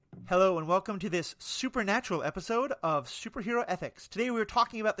Hello and welcome to this Supernatural episode of Superhero Ethics. Today we're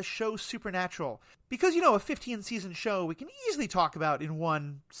talking about the show Supernatural. Because, a 15-season show we can easily talk about in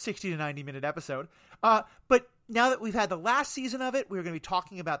one 60 to 90-minute episode. But now that we've had the last season of it, we're going to be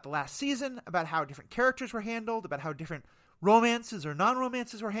talking about the last season, about how different characters were handled, about how different romances or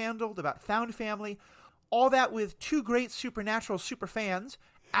non-romances were handled, about found family. All that with two great Supernatural super fans,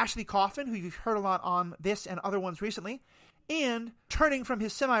 Ashley Coffin, who you've heard a lot on this and other ones recently, and turning from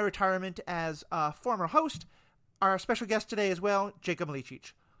his semi-retirement as a former host, our special guest today as well, Jacob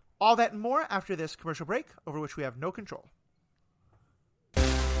Milicic. All that and more after this commercial break, over which we have no control.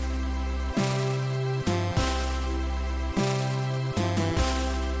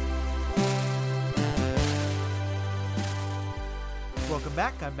 Welcome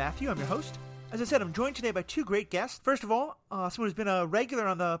back. I'm Matthew. I'm your host. As I said, I'm joined today by two great guests. First of all, someone who's been a regular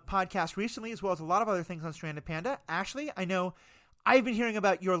on the podcast recently, as well as a lot of other things on Stranded Panda. Ashley, I know I've been hearing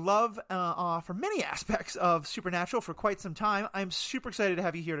about your love for many aspects of Supernatural for quite some time. I'm super excited to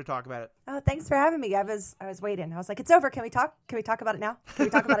have you here to talk about it. Oh, thanks for having me. I was waiting. I was like, it's over. Can we talk? Can we talk about it now? Can we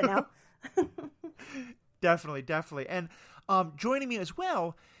talk about it now? Definitely. And joining me as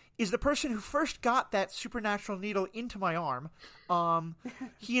well is the person who first got that supernatural needle into my arm.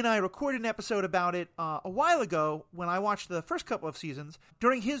 He and I recorded an episode about it a while ago when I watched the first couple of seasons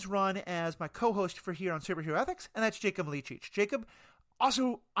during his run as my co-host for here on Superhero Ethics, and that's Jacob Milicic. Jacob,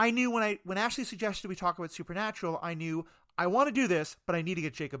 also, I knew when Ashley suggested we talk about Supernatural, I knew I want to do this, but I need to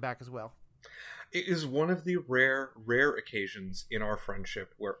get Jacob back as well. It is one of the rare occasions in our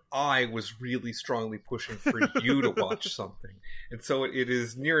friendship where I was really strongly pushing for you to watch something. And so it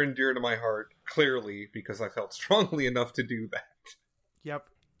is near and dear to my heart, clearly, because I felt strongly enough to do that. Yep.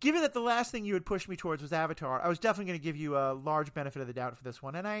 Given that the last thing you had pushed me towards was Avatar, I was definitely going to give you a large benefit of the doubt for this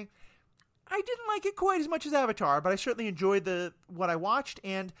one. And I didn't like it quite as much as Avatar, but I certainly enjoyed what I watched.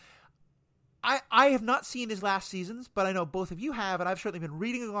 And I have not seen his last seasons, but I know both of you have, and I've certainly been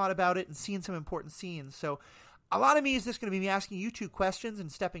reading a lot about it and seen some important scenes. So a lot of me is just going to be me asking you two questions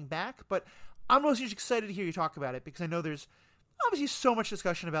and stepping back, but I'm mostly just excited to hear you talk about it because I know there's obviously so much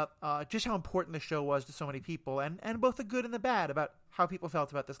discussion about just how important the show was to so many people, and both the good and the bad about how people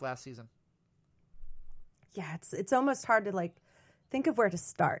felt about this last season. Yeah, it's almost hard to think of where to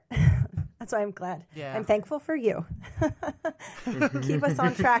start. That's why I'm glad. Yeah. I'm thankful for you. Keep us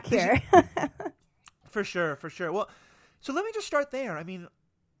on track here. For sure. Well, so let me just start there. I mean,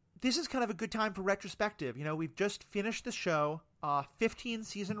 this is kind of a good time for retrospective. We've just finished the show,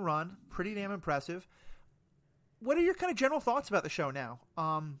 15-season run, pretty damn impressive. What are your kind of general thoughts about the show now?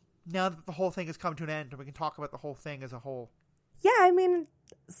 Now that the whole thing has come to an end, and we can talk about the whole thing as a whole. Yeah, I mean,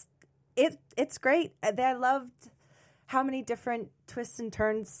 it's great. I loved how many different twists and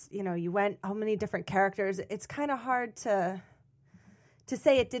turns, you went, how many different characters. It's kind of hard to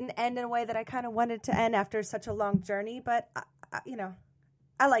say it didn't end in a way that I kind of wanted to end after such a long journey, but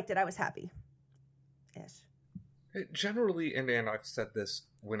I liked it. I was happy-ish. Generally, and I've said this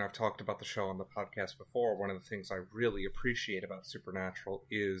when I've talked about the show on the podcast before, one of the things I really appreciate about Supernatural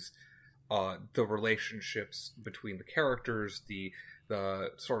is the relationships between the characters, the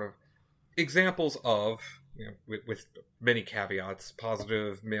sort of examples of, with many caveats,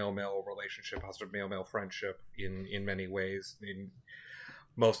 positive male-male relationship, positive male-male friendship in many ways, in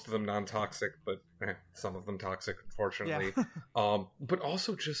most of them non-toxic, but some of them toxic, unfortunately. Yeah. But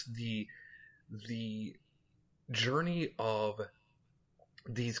also just the journey of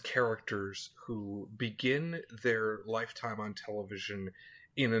these characters who begin their lifetime on television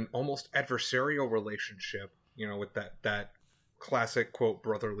in an almost adversarial relationship, with that classic, quote,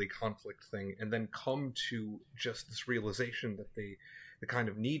 brotherly conflict thing, and then come to just this realization that they kind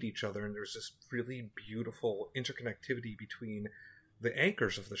of need each other, and there's this really beautiful interconnectivity between the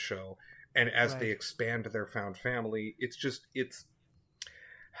anchors of the show, and as they expand their found family,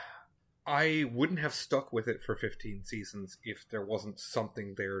 I wouldn't have stuck with it for 15 seasons if there wasn't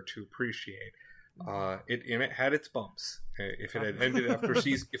something there to appreciate. It had its bumps. If it had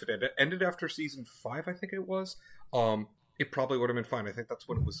ended after season 5, I think it was, it probably would have been fine. I think that's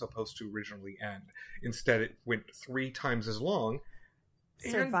when it was supposed to originally end. Instead, it went 3 times as long.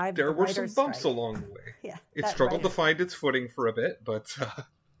 And there were some bumps along the way. Yeah, it struggled to find its footing for a bit, but...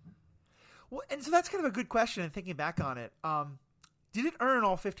 Well, and so that's kind of a good question, and thinking back on it. Did it earn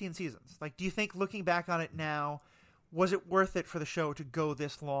all 15 seasons? Do you think, looking back on it now, was it worth it for the show to go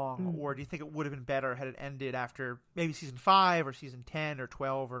this long? Or do you think it would have been better had it ended after maybe season 5 or season 10 or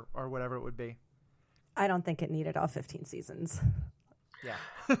 12 or whatever it would be? I don't think it needed all 15 seasons. Yeah.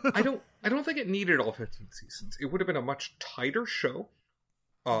 I don't think it needed all 15 seasons. It would have been a much tighter show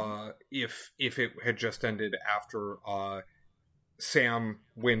if it had just ended after Sam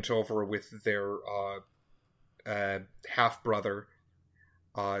went over with their half brother.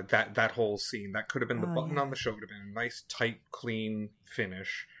 That whole scene, that could have been the button on the show. Would have been a nice, tight, clean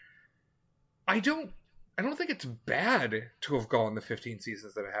finish. I don't think it's bad to have gone the 15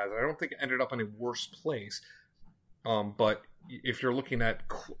 seasons that it has. I don't think it ended up in a worse place. But if you're looking at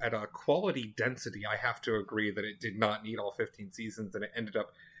a quality density, I have to agree that it did not need all 15 seasons, and it ended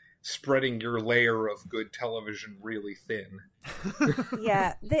up spreading your layer of good television really thin.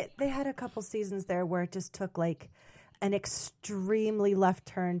 Yeah, they had a couple seasons there where it just took like an extremely left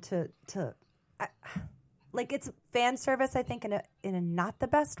turn to like, it's fan service, I think, in a not the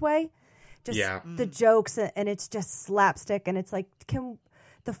best way. Just the jokes, and it's just slapstick, and it's like,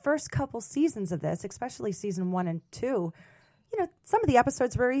 the first couple seasons of this, especially season 1 and 2, some of the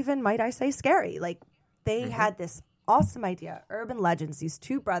episodes were even, might I say, scary. Like, they had this awesome idea, urban legends, these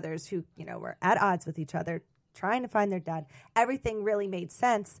two brothers who, were at odds with each other, trying to find their dad. Everything really made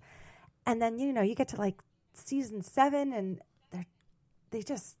sense. And then, you get to like season 7 and they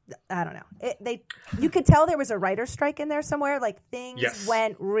just, I don't know. You could tell there was a writer's strike in there somewhere. Like, things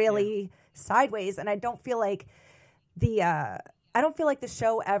went really sideways, and I don't feel like the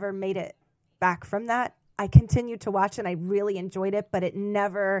show ever made it back from that. I continued to watch it, and I really enjoyed it, but it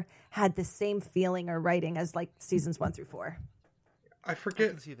never had the same feeling or writing as like seasons 1 through 4. I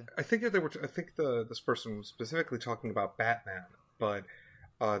forget. I think this person was specifically talking about Batman, but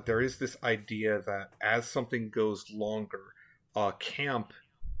there is this idea that as something goes longer, camp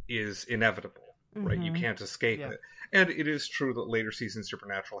is inevitable, right? You can't escape it. And it is true that later seasons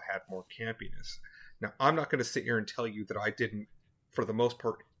Supernatural had more campiness. Now, I'm not going to sit here and tell you that I didn't, for the most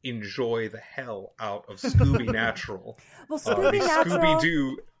part, enjoy the hell out of Scooby Natural. Well, Scooby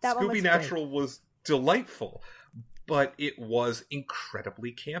Natural was delightful, but it was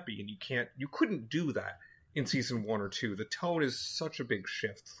incredibly campy, and you couldn't do that in season 1 or 2. The tone is such a big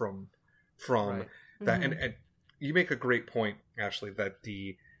shift from that, and you make a great point, Ashley, that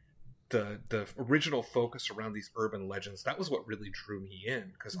the original focus around these urban legends, that was what really drew me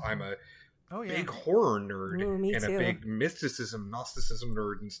in, because I'm a big horror nerd and a big mysticism, Gnosticism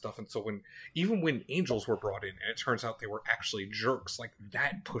nerd and stuff. And so even when angels were brought in, and it turns out they were actually jerks, like,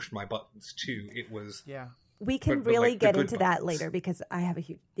 that pushed my buttons too. It was we can really get into that later, because I have a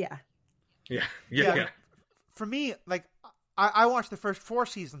huge yeah. For me, like, I watched the first 4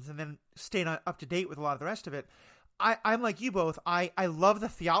 seasons and then stayed up to date with a lot of the rest of it. I'm like you both. I love the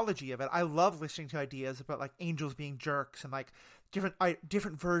theology of it. I love listening to ideas about like angels being jerks and like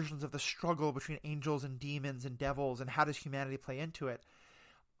different versions of the struggle between angels and demons and devils, and how does humanity play into it.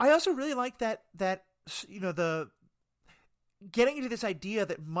 I also really like that the getting into this idea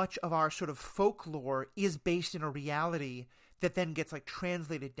that much of our sort of folklore is based in a reality that then gets like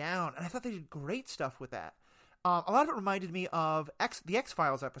translated down, and I thought they did great stuff with that. A lot of it reminded me of the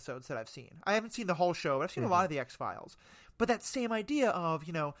X-Files episodes that I've seen. I haven't seen the whole show, but I've seen a lot of the X-Files. But that same idea of,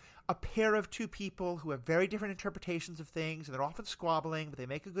 a pair of two people who have very different interpretations of things, and they're often squabbling, but they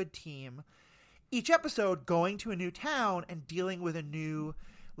make a good team. Each episode going to a new town and dealing with a new,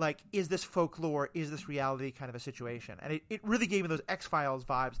 like, is this folklore, is this reality kind of a situation. And it really gave me those X-Files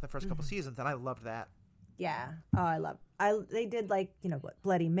vibes in the first couple seasons, and I loved that. Yeah. Oh, they did like,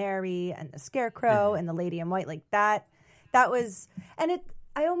 Bloody Mary and the Scarecrow and the Lady in White, like that. That was, and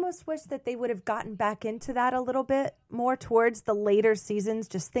I almost wish that they would have gotten back into that a little bit more towards the later seasons.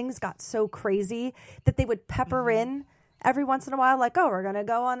 Just things got so crazy that they would pepper in every once in a while, like, oh, we're going to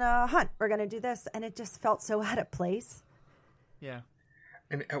go on a hunt. We're going to do this. And it just felt so out of place. Yeah.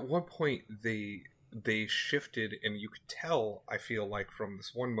 And at one point they shifted, and you could tell, I feel like, from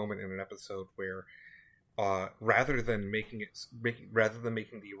this one moment in an episode where rather than making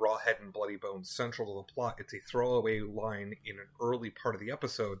the raw head and bloody bones central to the plot, it's a throwaway line in an early part of the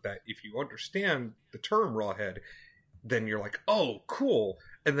episode that, if you understand the term raw head, then you're like, oh, cool.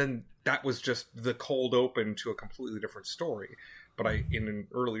 And then that was just the cold open to a completely different story. But in an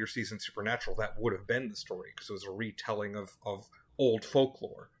earlier season Supernatural, that would have been the story, because it was a retelling of old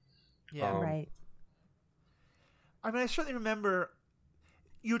folklore. Yeah, right. I mean, I certainly remember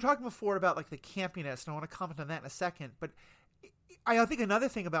you were talking before about like the campiness, and I want to comment on that in a second. But I think another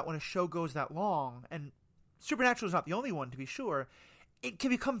thing about when a show goes that long, and Supernatural is not the only one, to be sure, it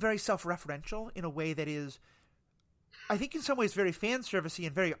can become very self-referential in a way that is, I think, in some ways very fan-servicey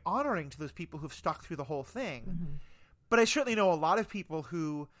and very honoring to those people who've stuck through the whole thing. Mm-hmm. But I certainly know a lot of people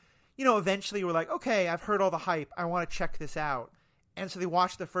who, eventually were like, okay, I've heard all the hype, I want to check this out. And so they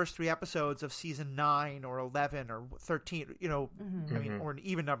watched the first 3 episodes of season 9 or 11 or 13, I mean, or an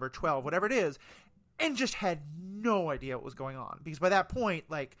even number, 12, whatever it is, and just had no idea what was going on. Because by that point,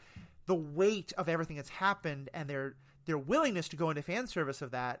 like, the weight of everything that's happened and their their willingness to go into fan service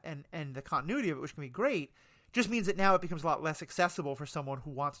of that and the continuity of it, which can be great, just means that now it becomes a lot less accessible for someone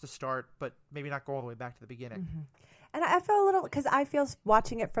who wants to start but maybe not go all the way back to the beginning. Mm-hmm. And I felt a little, because I feel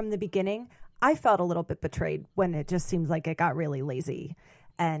watching it from the beginning, I felt a little bit betrayed when it just seems like it got really lazy.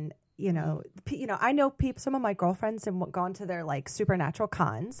 And, I know some of my girlfriends have gone to their like supernatural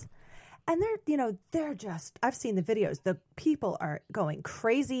cons, and they're just, I've seen the videos. The people are going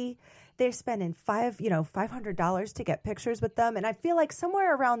crazy. They're spending $500 to get pictures with them. And I feel like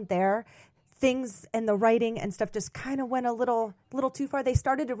somewhere around there, things and the writing and stuff just kind of went a little too far. They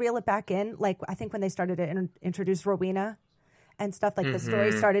started to reel it back in. Like, I think when they started to introduce Rowena and stuff, like the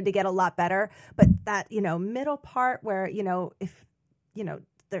story started to get a lot better. But that, middle part where, if,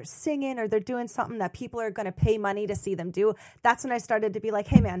 they're singing or they're doing something that people are going to pay money to see them do, that's when I started to be like,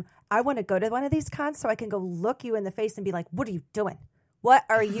 hey man, I want to go to one of these cons so I can go look you in the face and be like, what are you doing? What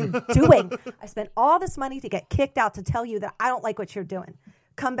are you doing? I spent all this money to get kicked out to tell you that I don't like what you're doing.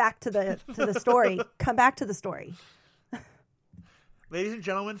 Come back to the story. Come back to the story. Ladies and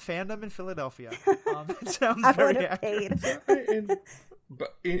gentlemen, fandom in Philadelphia. It sounds I very would have paid.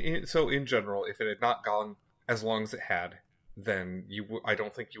 But in general, if it had not gone as long as it had, then I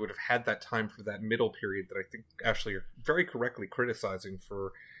don't think you would have had that time for that middle period that I think Ashley are very correctly criticizing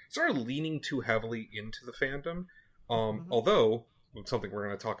for sort of leaning too heavily into the fandom. Although, something we're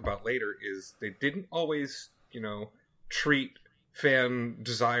going to talk about later is they didn't always, treat fan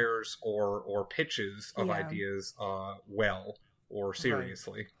desires or pitches of ideas well or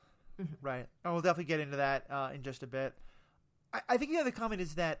seriously. Right. And we'll definitely get into that in just a bit. I think the other comment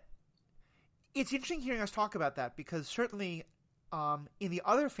is that it's interesting hearing us talk about that, because certainly in the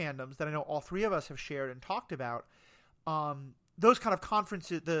other fandoms that I know all three of us have shared and talked about, those kind of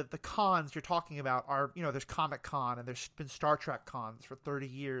conferences, the cons you're talking about are, there's Comic Con and there's been Star Trek cons for 30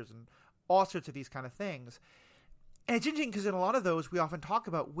 years and all sorts of these kind of things. And it's interesting because in a lot of those, we often talk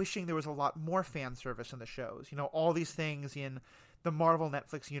about wishing there was a lot more fan service in the shows. All these things in the Marvel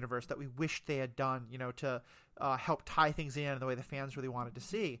Netflix universe that we wished they had done, to help tie things in the way the fans really wanted to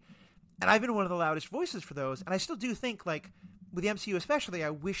see. And I've been one of the loudest voices for those. And I still do think, like, with the MCU especially, I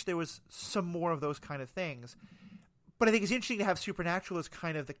wish there was some more of those kind of things. But I think it's interesting to have Supernatural as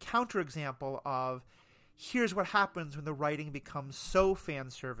kind of the counterexample of here's what happens when the writing becomes so fan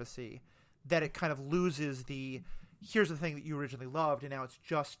servicey that it kind of loses the here's the thing that you originally loved, and now it's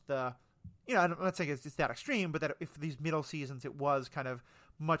just the, I'm not saying it's that extreme, but that if these middle seasons it was kind of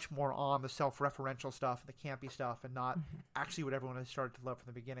much more on the self-referential stuff, the campy stuff, and not actually what everyone had started to love from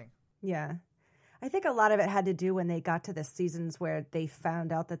the beginning. Yeah. I think a lot of it had to do when they got to the seasons where they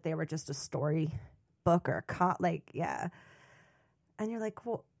found out that they were just a story book or and you're like,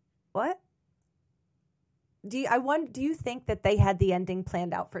 well, what? Do you think that they had the ending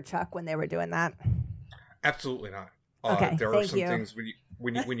planned out for Chuck when they were doing that? Absolutely not. Okay, there are some things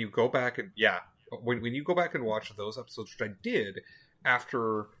when you go back and when you go back and watch those episodes, which I did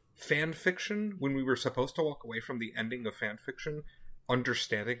after fan fiction, when we were supposed to walk away from the ending of fan fiction,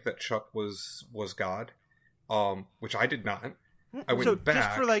 understanding that Chuck was God, which I did not. I went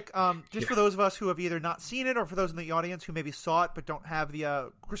back. Just for those of us who have either not seen it or for those in the audience who maybe saw it but don't have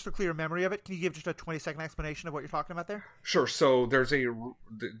the crystal clear memory of it, can you give just a 20-second explanation of what you're talking about there? Sure. So there's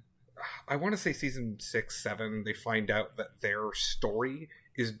I want to say season 6, 7, they find out that their story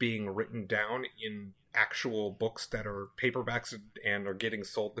is being written down in actual books that are paperbacks and are getting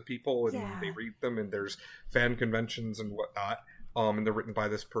sold to people, and they read them, and there's fan conventions and whatnot, and they're written by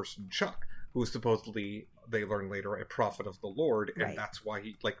this person, Chuck, who is supposedly, they learn later, a prophet of the Lord, and that's why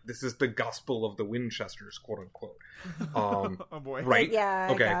he, this is the gospel of the Winchesters, quote unquote. Oh boy. Right? Yeah.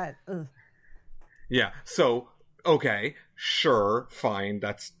 Okay. Yeah. So, okay, sure, fine,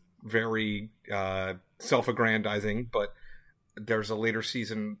 that's very self-aggrandizing, but there's a later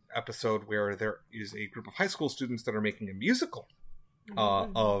season episode where there is a group of high school students that are making a musical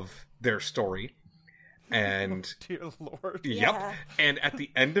of their story, and dear Lord, yep. And at the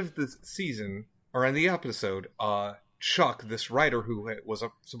end of the season, or in the episode, Chuck, this writer who was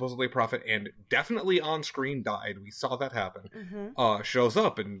supposedly a prophet and definitely on screen died, we saw that happen, shows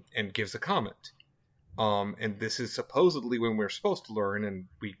up and gives a comment. And this is supposedly when we're supposed to learn, and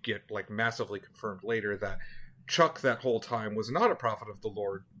we get massively confirmed later, that Chuck that whole time was not a prophet of the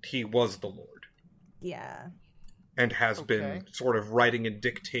Lord. He was the Lord. Yeah. And has been sort of writing and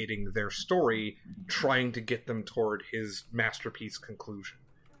dictating their story, trying to get them toward his masterpiece conclusion.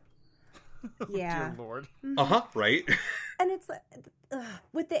 Yeah. Dear Lord. Right? And it's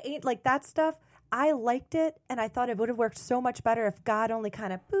with the that stuff, I liked it, and I thought it would have worked so much better if God only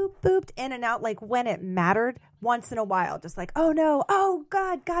kind of booped in and out, like when it mattered once in a while. Just like, oh no, oh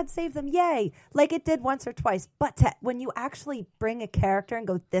God saved them, yay. Like it did once or twice. But when you actually bring a character and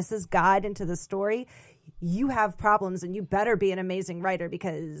go, this is God into the story, you have problems, and you better be an amazing writer,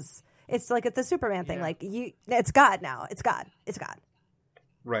 because it's like at the Superman thing. Like it's God now. It's God.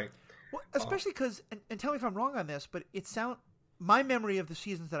 Right. Well, especially because, and tell me if I'm wrong on this, but my memory of the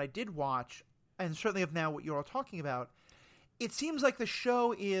seasons that I did watch, and certainly of now what you're all talking about, it seems like the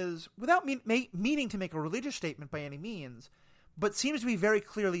show is, without meaning to make a religious statement by any means, but seems to be very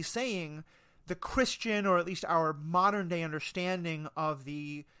clearly saying the Christian, or at least our modern day understanding of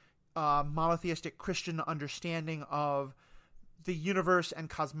the monotheistic Christian understanding of the universe and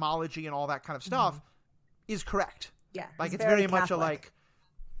cosmology and all that kind of stuff is correct. Yeah. Like it's very much like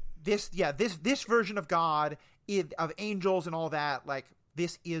this version of God, of angels and all that, like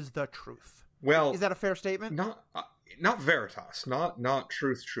this is the truth. Well, is that a fair statement? Not veritas, not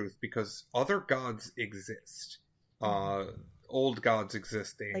truth, because other gods exist. Old gods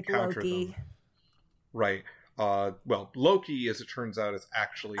exist. They like encounter Loki. them. Right. Well, Loki, as it turns out, is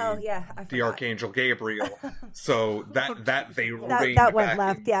actually the Archangel Gabriel. So that they that went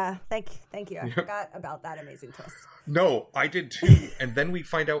left. Yeah, thank you. I forgot about that amazing twist. No, I did too. And then we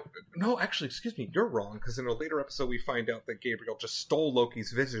find out. No, actually, excuse me, you're wrong. Because in a later episode, we find out that Gabriel just stole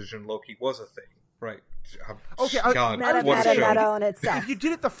Loki's visage, and Loki was a thing. Right. Okay. God, what a show. If you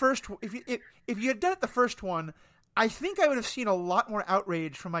did it the first, if you had done it the first one, I think I would have seen a lot more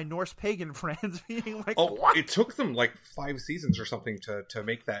outrage from my Norse pagan friends being like, what? It took them like 5 seasons or something to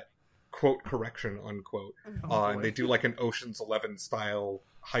make that quote correction, unquote. And they do like an Ocean's 11 style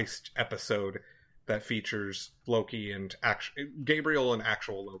heist episode that features Loki and Gabriel and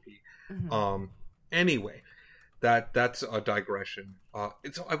actual Loki. Anyway, that's a digression.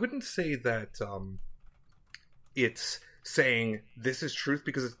 I wouldn't say that it's saying this is truth,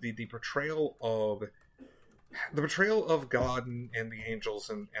 because it's the portrayal of God and the angels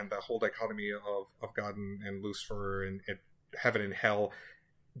and the whole dichotomy of God and Lucifer and heaven and hell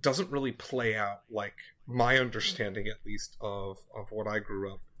doesn't really play out like my understanding, at least, of what I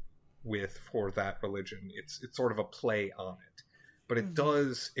grew up with for that religion. It's sort of a play on it, but it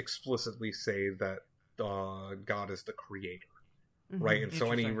does explicitly say that God is the creator, right? And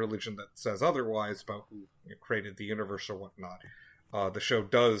so any religion that says otherwise about who created the universe or whatnot, the show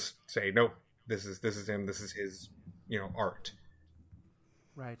does say, nope, this is him, this is his, art.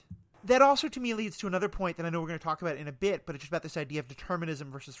 Right. That also, to me, leads to another point that I know we're going to talk about in a bit, but it's just about this idea of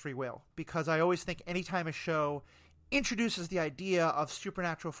determinism versus free will. Because I always think anytime a show introduces the idea of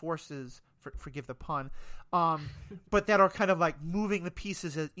supernatural forces, forgive the pun, but that are kind of like moving the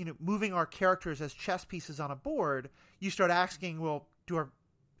pieces, as, moving our characters as chess pieces on a board, you start asking, well,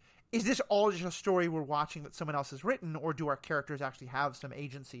 is this all just a story we're watching that someone else has written, or do our characters actually have some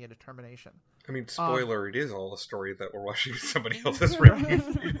agency and determination? I mean, spoiler, it is all a story that we're watching somebody else has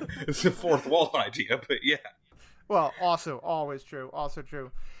written. It's a fourth wall idea, but yeah. Well, also, always true. Also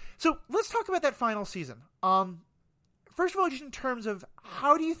true. So let's talk about that final season. First of all, just in terms of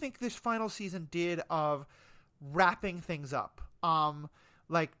how do you think this final season did of wrapping things up?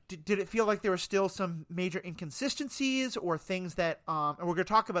 Did it feel like there were still some major inconsistencies or things that, and we're going to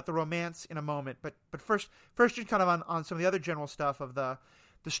talk about the romance in a moment, but first just kind of on some of the other general stuff of the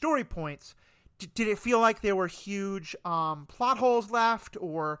story points, did it feel like there were huge plot holes left,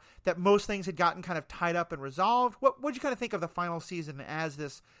 or that most things had gotten kind of tied up and resolved? What did you kind of think of the final season as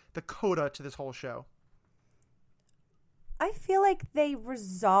the coda to this whole show? I feel like they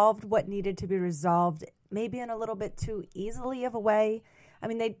resolved what needed to be resolved, maybe in a little bit too easily of a way. I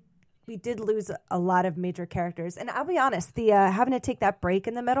mean, we did lose a lot of major characters. And I'll be honest, the having to take that break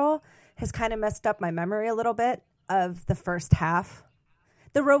in the middle has kind of messed up my memory a little bit of the first half.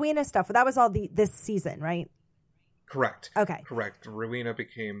 The Rowena stuff, that was all this season, right? Correct. Okay. Correct. Rowena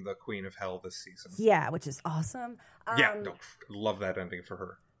became the Queen of Hell this season. Yeah, which is awesome. Love that ending for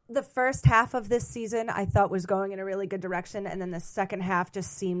her. The first half of this season I thought was going in a really good direction, and then the second half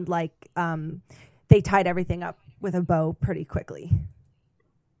just seemed like they tied everything up with a bow pretty quickly.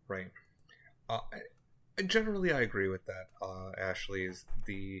 Right. Generally, I agree with that, Ashley.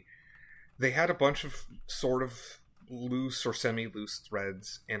 They had a bunch of sort of loose or semi-loose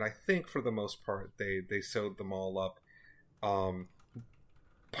threads, and I think for the most part they sewed them all up.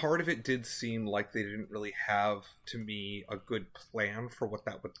 Part of it did seem like they didn't really have, to me, a good plan for what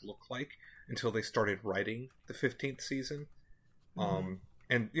that would look like until they started writing the 15th season.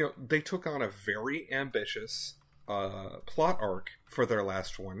 And they took on a very ambitious plot arc for their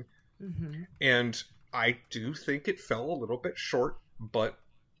last one, and I do think it fell a little bit short, but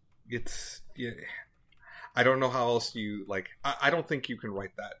it's I don't know how else you like. I don't think you can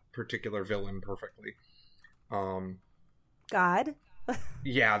write that particular villain perfectly. God.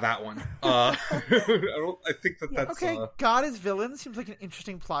 Yeah, that one. I think that's okay. God as villain seems like an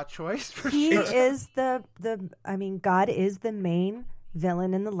interesting plot choice. He is God is the main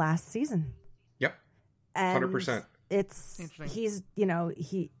villain in the last season. Yep, 100%. He's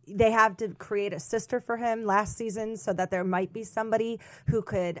they have to create a sister for him last season so that there might be somebody who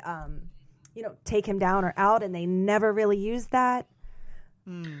could take him down or out, and they never really used that.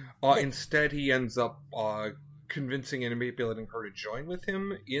 Instead, he ends up convincing and manipulating her to join with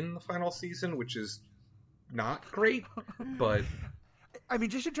him in the final season, which is not great. But I mean,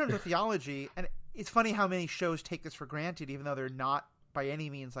 just in terms of theology, and it's funny how many shows take this for granted, even though they're not by any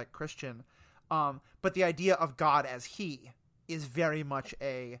means like Christian. But the idea of God as he is very much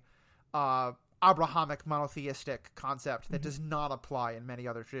a Abrahamic monotheistic concept that does not apply in many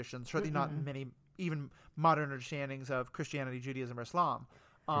other traditions, certainly not in many even modern understandings of Christianity, Judaism, or Islam.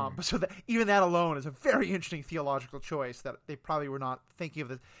 But so that even that alone is a very interesting theological choice that they probably were not thinking of.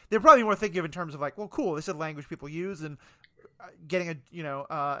 This. They're probably more thinking of in terms of like, well, cool, this is a language people use, and getting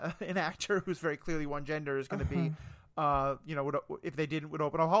an actor who's very clearly one gender is going to be. If they didn't, would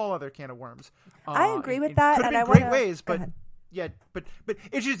open a whole other can of worms. I agree with that, could have and been great ways, but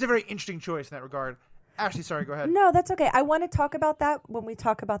it's just a very interesting choice in that regard. Ashley, sorry, go ahead. No, that's okay. I want to talk about that when we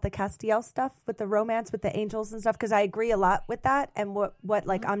talk about the Castiel stuff with the romance with the angels and stuff, because I agree a lot with that, and what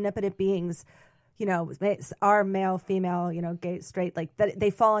like omnipotent beings, are male, female, gay, straight, like that, they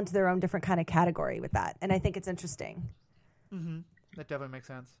fall into their own different kind of category with that, and I think it's interesting. Mm-hmm. That definitely makes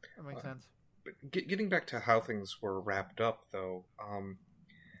sense. That makes sense. Getting back to how things were wrapped up, though,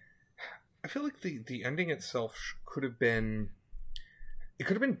 I feel like the ending itself could have been... It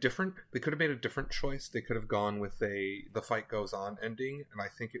could have been different. They could have made a different choice. They could have gone with the fight goes on ending, and I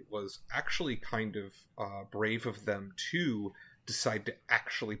think it was actually kind of brave of them to decide to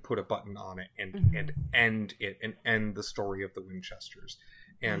actually put a button on it and end it and end the story of the Winchesters.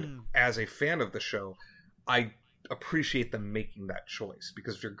 And as a fan of the show, I appreciate them making that choice,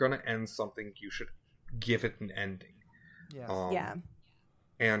 because if you're going to end something, you should give it an ending. Yeah.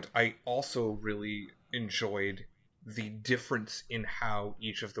 And I also really enjoyed the difference in how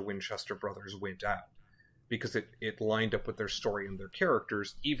each of the Winchester brothers went out, because it lined up with their story and their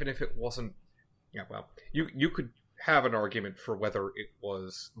characters, even if it wasn't... Yeah, well, you could have an argument for whether it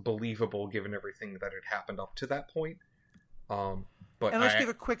was believable given everything that had happened up to that point. But let's give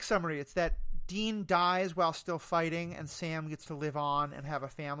a quick summary. It's that Dean dies while still fighting, and Sam gets to live on and have a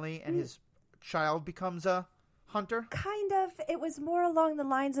family, and his child becomes a hunter? Kind of. It was more along the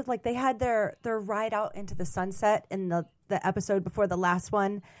lines of like they had their ride out into the sunset in the episode before the last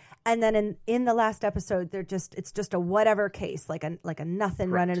one, and then in the last episode it's just a whatever case, like a nothing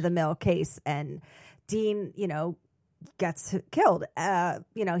run of the mill case, and Dean gets killed.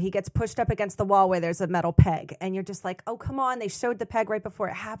 He gets pushed up against the wall where there's a metal peg, and you're just like, oh come on, they showed the peg right before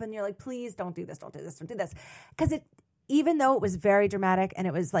it happened. You're like, please don't do this, because even though it was very dramatic and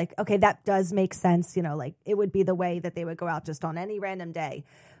it was like, okay, that does make sense, like it would be the way that they would go out just on any random day.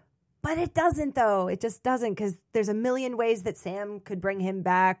 But it doesn't, though. It just doesn't, because there's a million ways that Sam could bring him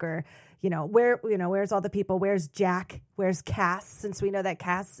back, or, where's all the people? Where's Jack? Where's Cass? Since we know that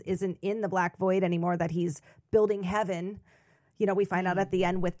Cass isn't in the Black Void anymore, that he's building heaven. We find out at the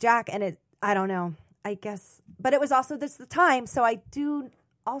end with Jack, and I don't know, I guess. But it was also this the time, so I do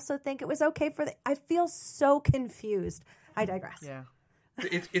also think it was okay I feel so confused. I digress. Yeah.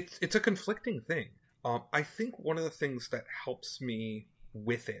 It's a conflicting thing. I think one of the things that helps me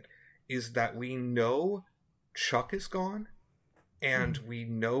with it is that we know Chuck is gone, and we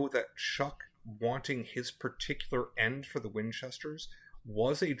know that Chuck wanting his particular end for the Winchesters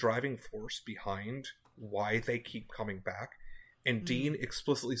was a driving force behind why they keep coming back. And Dean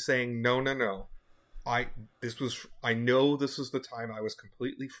explicitly saying, no. I know this was the time I was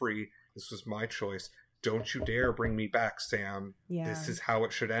completely free. This was my choice. Don't you dare bring me back, Sam. Yeah. This is how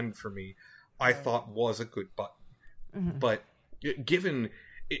it should end for me. I thought was a good button. But given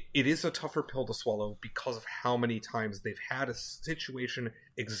it is a tougher pill to swallow because of how many times they've had a situation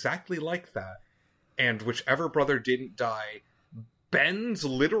exactly like that, and whichever brother didn't die bends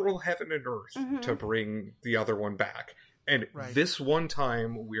literal heaven and earth to bring the other one back. And this one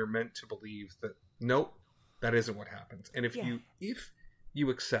time we're meant to believe that nope, that isn't what happens. And if you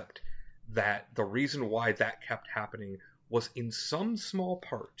accept that the reason why that kept happening was in some small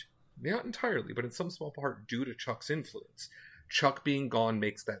part, not entirely, but in some small part due to Chuck's influence, Chuck being gone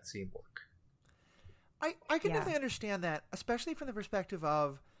makes that scene work. I can definitely understand that, especially from the perspective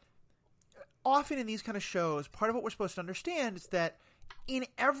of often in these kind of shows, part of what we're supposed to understand is that in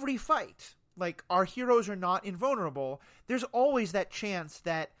every fight, like, our heroes are not invulnerable. There's always that chance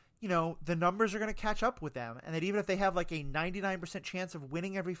that, you know, the numbers are going to catch up with them, and that even if they have like a 99% chance of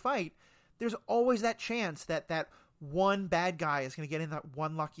winning every fight, there's always that chance that that one bad guy is going to get in that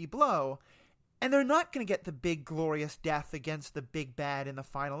one lucky blow, and they're not going to get the big glorious death against the big bad in the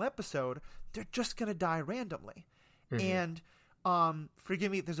final episode. They're just going to die randomly. And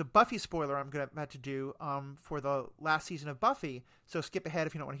forgive me, there's a Buffy spoiler I'm about to do for the last season of Buffy, so skip ahead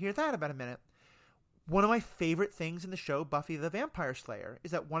if you don't want to hear that about a minute. One of my favorite things in the show Buffy the Vampire Slayer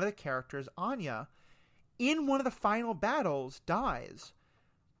is that one of the characters, Anya, in one of the final battles dies.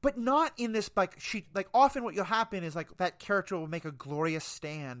 But not in this, like, often what will happen is, like, that character will make a glorious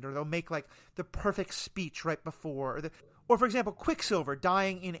stand, or they'll make, like, the perfect speech right before, or for example, Quicksilver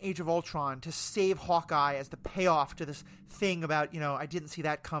dying in Age of Ultron to save Hawkeye as the payoff to this thing about, you know, I didn't see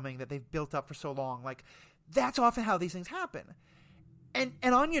that coming that they've built up for so long. Like, that's often how these things happen. And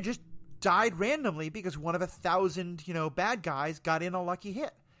Anya just died randomly because one of 1,000, you know, bad guys got in a lucky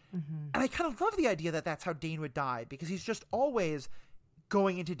hit. And I kind of love the idea that that's how Dane would die, because he's just always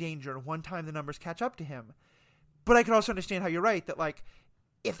going into danger, and one time the numbers catch up to him. But I can also understand how you're right, that, like,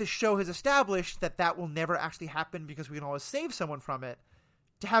 if the show has established that that will never actually happen because we can always save someone from it,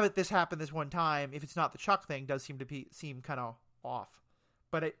 to have this happen this one time, if it's not the Chuck thing, does seem kind of off.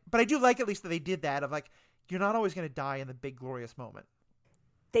 But I do like at least that they did that, of, like, you're not always going to die in the big glorious moment.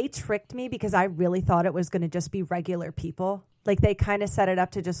 They tricked me because I really thought it was going to just be regular people. Like, they kind of set it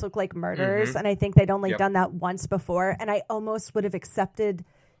up to just look like murderers. And I think they'd only done that once before. And I almost would have accepted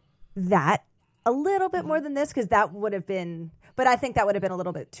that a little bit more than this, because that would have been, but I think that would have been a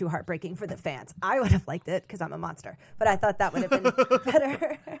little bit too heartbreaking for the fans. I would have liked it because I'm a monster, but I thought that would have been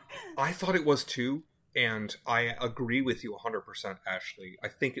better. I thought it was too. And I agree with you 100%, Ashley. I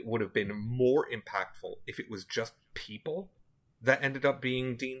think it would have been more impactful if it was just people that ended up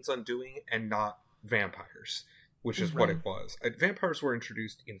being Dean's undoing and not vampires, which is what it was. Vampires were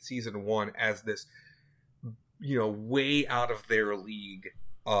introduced in season 1 as this, you know, way out of their league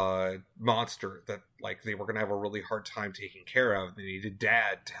monster that, like, they were going to have a really hard time taking care of. They needed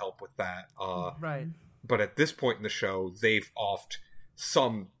Dad to help with that. But at this point in the show, they've offed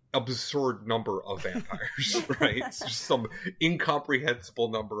some absurd number of vampires, right? It's just some incomprehensible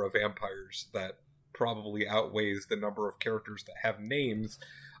number of vampires that probably outweighs the number of characters that have names.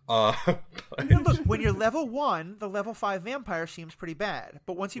 Look, when you're level 1, the level 5 vampire seems pretty bad.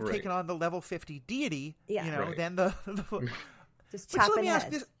 But once you've taken on the level 50 deity, you know, then the just chopping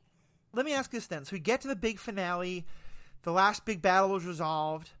heads. Let me ask this then. So we get to the big finale, the last big battle is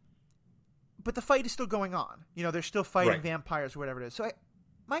resolved, but the fight is still going on. You know, they're still fighting vampires or whatever it is. So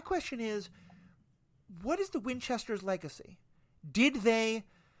my question is, what is the Winchester's legacy? Did they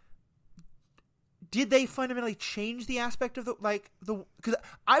fundamentally change the aspect of because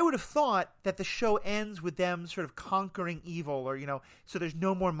I would have thought that the show ends with them sort of conquering evil, or, you know, so there's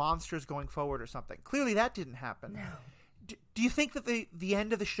no more monsters going forward or something. Clearly that didn't happen. No. Do you think that the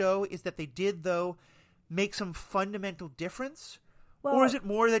end of the show is that they did, though, make some fundamental difference? Well, or is it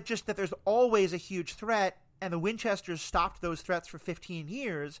more that just that there's always a huge threat and the Winchesters stopped those threats for 15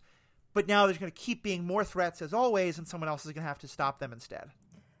 years, but now there's going to keep being more threats as always, and someone else is going to have to stop them instead?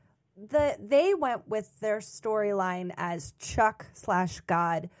 They went with their storyline as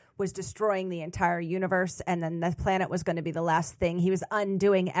Chuck/God was destroying the entire universe, and then the planet was going to be the last thing. He was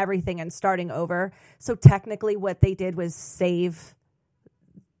undoing everything and starting over. So technically what they did was save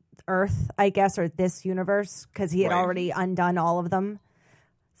Earth, I guess, or this universe, because he had already undone all of them.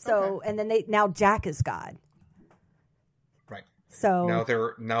 So, and then now Jack is God. Right. So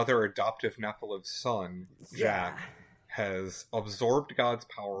now their adoptive Nephilim son, Jack, has absorbed God's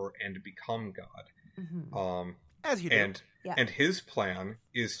power and become God. As you do. And his plan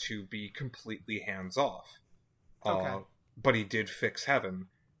is to be completely hands off. But he did fix heaven,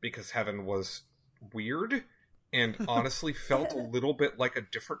 because heaven was weird and honestly felt a little bit like a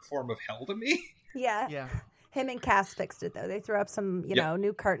different form of hell to me. Yeah. Him and Cass fixed it, though. They threw up some,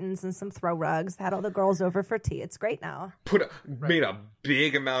 new curtains and some throw rugs, had all the girls over for tea. It's great now. Made a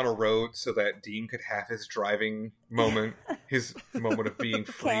big amount of road so that Dean could have his driving moment, his moment of being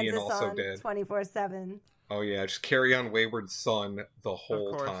free Kansas and also on dead. 24/7. Oh, yeah. Just carry on Wayward Son the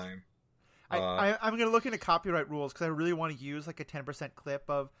whole time. I'm going to look into copyright rules, because I really want to use like a 10% clip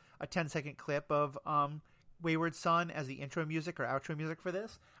of a 10-second clip of Wayward Son as the intro music or outro music for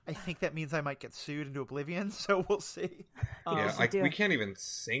this. I think that means I might get sued into oblivion, so we'll see. We can't even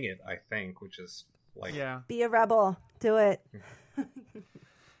sing it, I think, which is like... Yeah. Be a rebel. Do it.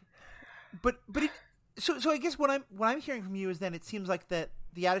 So I guess what I'm hearing from you is then it seems like that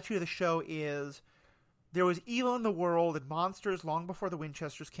the attitude of the show is there was evil in the world and monsters long before the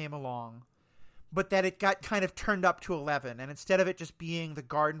Winchesters came along, but that it got kind of turned up to 11. And instead of it just being the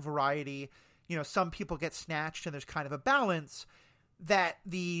garden variety, some people get snatched and there's kind of a balance, that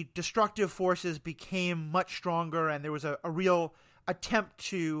the destructive forces became much stronger and there was a real attempt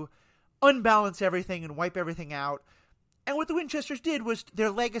to unbalance everything and wipe everything out. And what the Winchesters did was, their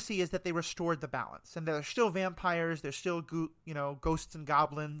legacy is that they restored the balance. And there's still vampires, there's still ghosts and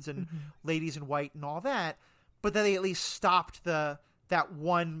goblins and ladies in white and all that, but that they at least stopped that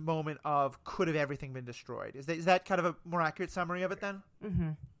one moment of could have everything been destroyed. Is that kind of a more accurate summary of it then? Mm-hmm.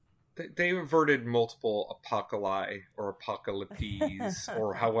 They averted multiple apocalypse or apocalyptes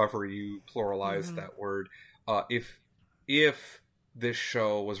or however you pluralize that word. If this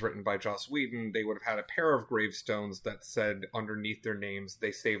show was written by Joss Whedon, they would have had a pair of gravestones that said underneath their names,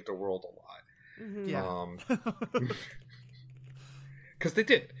 "They saved the world a lot." Mm-hmm. Yeah. Because they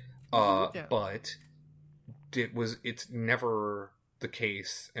did. Yeah. But it's never the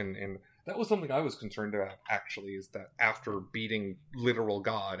case, and that was something I was concerned about, actually, is that after beating literal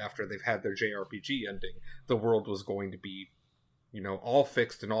God, after they've had their JRPG ending, the world was going to be, all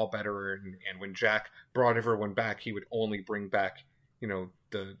fixed and all better, and when Jack brought everyone back, he would only bring back,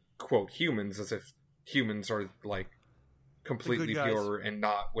 the, quote, humans, as if humans are, like, completely pure and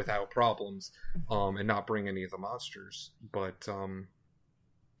not without problems, and not bring any of the monsters. But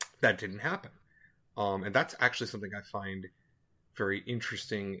that didn't happen. And that's actually something I find very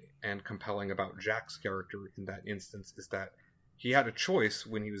interesting and compelling about Jack's character in that instance, is that he had a choice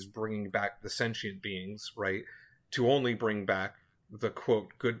when he was bringing back the sentient beings, right, to only bring back the, quote,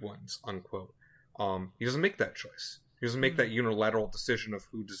 good ones, unquote. He doesn't make that choice. He doesn't make that unilateral decision of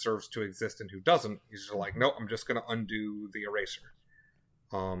who deserves to exist and who doesn't. He's just like, no, I'm just going to undo the eraser.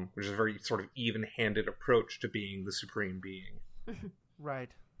 Which is a very sort of even-handed approach to being the supreme being. Right.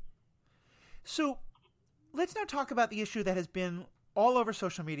 So let's now talk about the issue that has been all over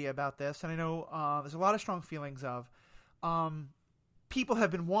social media about this, and I know there's a lot of strong feelings of. People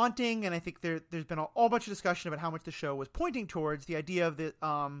have been wanting, and I think there's been a whole bunch of discussion about how much the show was pointing towards the idea of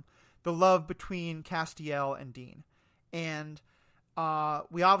the love between Castiel and Dean. And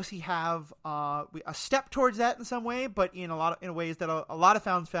we obviously have a step towards that in some way, but in ways that a lot of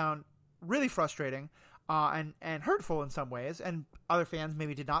fans found really frustrating and hurtful in some ways, and other fans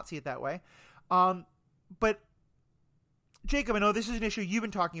maybe did not see it that way. But Jacob, I know this is an issue you've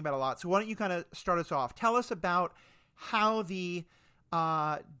been talking about a lot, so why don't you kind of start us off? Tell us about how the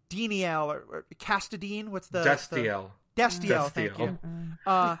Deaniel or Castadine, what's the Destiel. Destiel, thank you.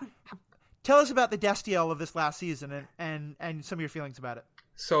 Tell us about the Destiel of this last season and some of your feelings about it.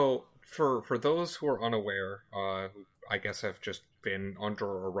 So, for those who are unaware, who I guess have just been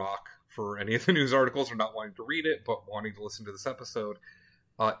under a rock for any of the news articles or not wanting to read it, but wanting to listen to this episode,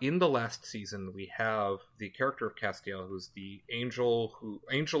 in the last season, we have the character of Castiel, who's the Angel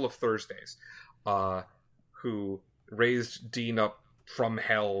of Thursdays, who raised Dean up from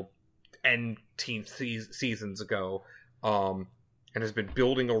hell 18 seasons ago, and has been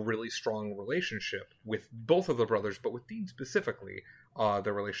building a really strong relationship with both of the brothers, but with Dean specifically,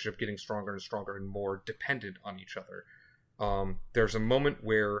 the relationship getting stronger and stronger and more dependent on each other. There's a moment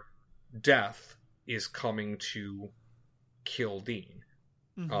where death is coming to kill Dean,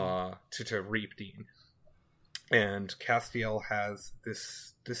 to reap Dean. And Castiel has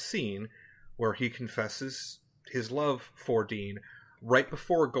this scene where he confesses his love for Dean right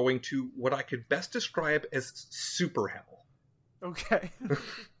before going to what I could best describe as super hell. Okay.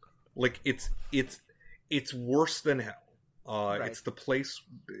 Like it's worse than hell. Right. It's the place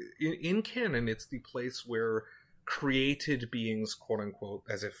in canon. It's the place where created beings, quote unquote,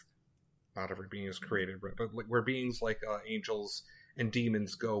 as if not every being is created, right? But like where beings like angels and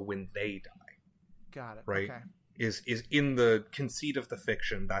demons go when they die. Got it. Right. Okay. Is in the conceit of the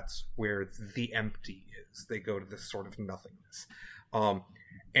fiction. That's where the empty is. They go to this sort of nothingness.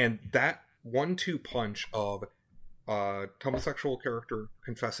 And that 1-2 punch of homosexual character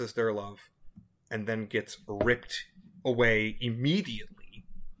confesses their love and then gets ripped away immediately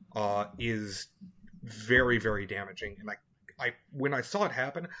is very, very damaging. And I when I saw it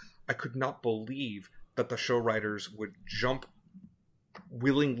happen, I could not believe that the show writers would jump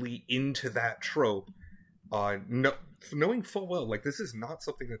willingly into that trope, knowing full well, like, this is not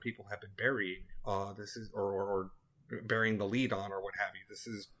something that people have been burying. This is or burying the lead on or what have you. This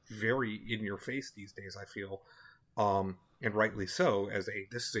is very in your face these days, I feel. And rightly so,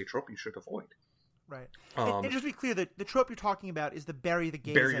 this is a trope you should avoid. Right. And just to be clear, the trope you're talking about is the bury the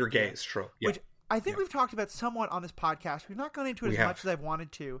gays. Bury your gays trope. Yeah. Which I think we've talked about somewhat on this podcast. We've not gone into it as much as I've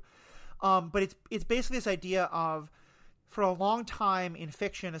wanted to. But it's basically this idea of, for a long time in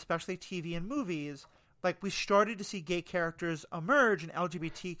fiction, especially TV and movies, like we started to see gay characters emerge and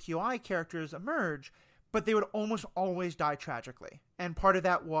LGBTQI characters emerge, but they would almost always die tragically. And part of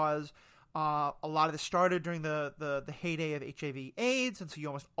that was a lot of this started during the heyday of HIV/AIDS, and so you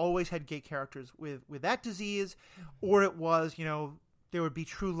almost always had gay characters with that disease, or it was, there would be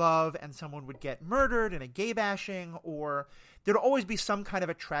true love and someone would get murdered in a gay bashing, or there'd always be some kind of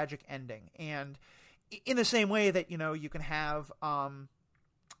a tragic ending. And in the same way that, you can have, a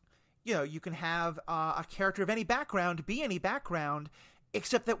character of any background be any background,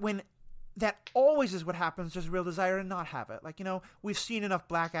 except that when that always is what happens, there's a real desire to not have it. Like, we've seen enough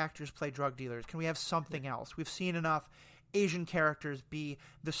black actors play drug dealers. Can we have something else? We've seen enough Asian characters be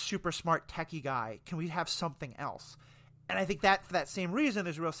the super smart techie guy. Can we have something else? And I think that for that same reason,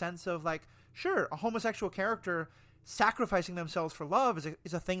 there's a real sense of like, sure, a homosexual character sacrificing themselves for love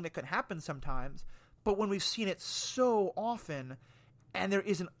is a thing that could happen sometimes. But when we've seen it so often, and there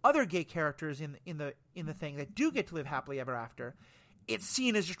isn't other gay characters in the thing that do get to live happily ever after, it's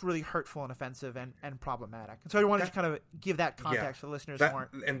seen as just really hurtful and offensive and problematic. And so I wanted to kind of give that context to the listeners who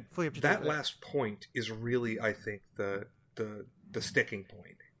aren't fully up to date. That last point is really, I think, the sticking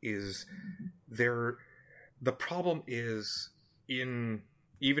point. Is there the problem is even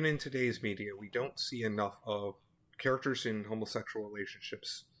in today's media, we don't see enough of characters in homosexual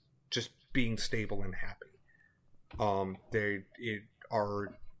relationships just being stable and happy. They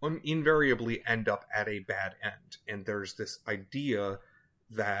invariably end up at a bad end, and there's this idea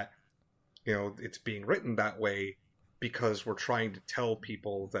that it's being written that way because we're trying to tell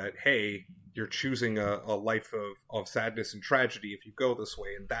people that, hey, you're choosing a life of sadness and tragedy if you go this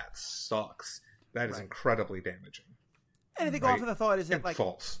way, and that sucks. That is incredibly damaging. And I think often the thought is that, like,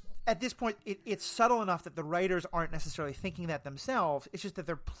 false. At this point, it's subtle enough that the writers aren't necessarily thinking that themselves. It's just that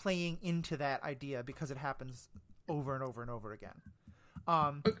they're playing into that idea because it happens over and over and over again.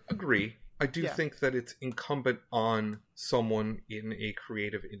 Agree. I do think that it's incumbent on someone in a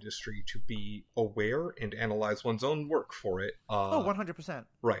creative industry to be aware and analyze one's own work for it. 100%.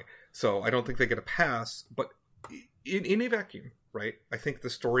 Right. So I don't think they get a pass, but in a vacuum, right? I think the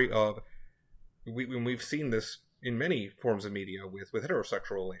story of we've seen this in many forms of media with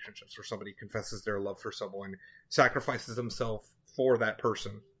heterosexual relationships, where somebody confesses their love for someone, sacrifices themselves for that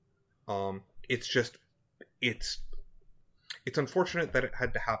person. It's unfortunate that it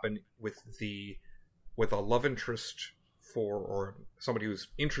had to happen with a love interest or somebody who's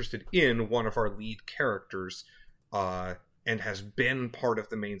interested in one of our lead characters, and has been part of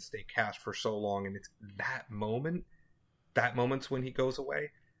the mainstay cast for so long, and it's that moment's when he goes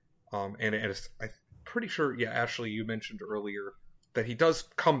away. I'm pretty sure, Ashley, you mentioned earlier that he does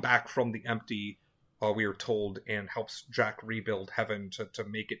come back from the empty, we are told, and helps Jack rebuild heaven to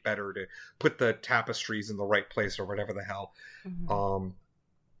make it better, to put the tapestries in the right place or whatever the hell. Mm-hmm.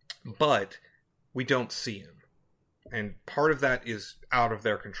 But we don't see him. And part of that is out of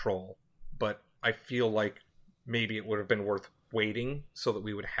their control. But I feel like maybe it would have been worth waiting so that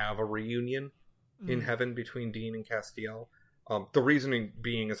we would have a reunion in heaven between Dean and Castiel. The reasoning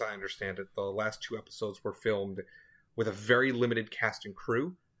being, as I understand it, the last 2 episodes were filmed with a very limited cast and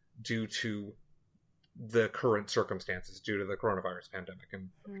crew due to the current circumstances, due to the coronavirus pandemic. And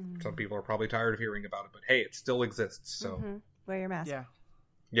some people are probably tired of hearing about it, but hey, it still exists. So wear your mask. Yeah.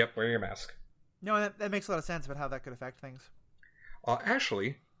 Yep, wear your mask. No, that makes a lot of sense about how that could affect things.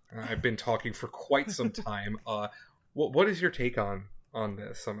 Ashley, I've been talking for quite some time. What is your take on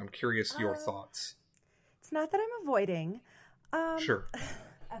this? I'm curious your thoughts. It's not that I'm avoiding. Sure.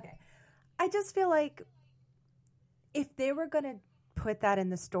 Okay. I just feel like if they were going to put that in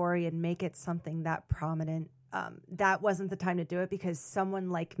the story and make it something that prominent, that wasn't the time to do it, because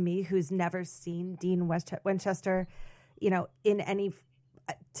someone like me who's never seen Dean Winchester, in any,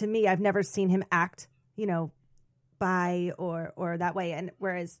 to me, I've never seen him act, bi or that way. And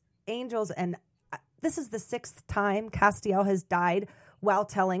whereas Angels, and this is the 6th time Castiel has died while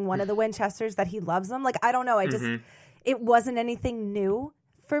telling one of the Winchesters that he loves them. Like, I don't know. It wasn't anything new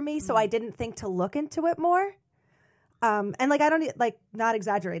for me, so I didn't think to look into it more. And I don't not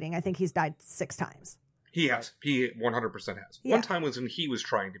exaggerating. I think he's died 6 times. He has. He 100% has. Yeah. One time was when he was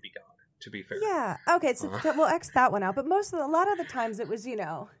trying to be God, to be fair. Yeah. Okay. So we'll X that one out. But a lot of the times it was,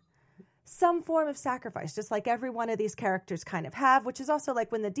 some form of sacrifice, just like every one of these characters kind of have, which is also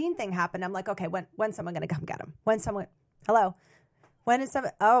like when the Dean thing happened, I'm like, okay, when's someone going to come get him? Hello? When is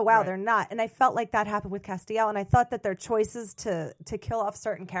someone? Oh, wow, right. They're not. And I felt like that happened with Castiel, and I thought that their choices to kill off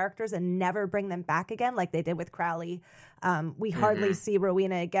certain characters and never bring them back again, like they did with Crowley. We hardly see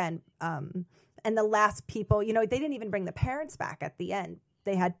Rowena again. And the last people, they didn't even bring the parents back at the end.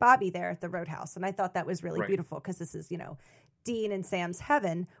 They had Bobby there at the Roadhouse, and I thought that was really beautiful, because this is, Dean and Sam's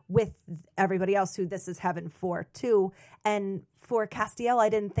heaven with everybody else who this is heaven for too. And for Castiel, I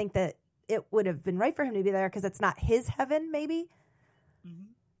didn't think that it would have been right for him to be there because it's not his heaven, maybe.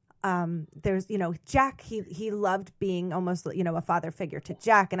 There's, Jack, he loved being almost, a father figure to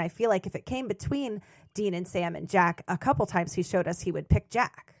Jack. And I feel like if it came between Dean and Sam and Jack, a couple times he showed us he would pick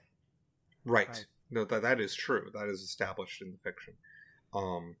Jack. Right. No, that is true. That is established in the fiction.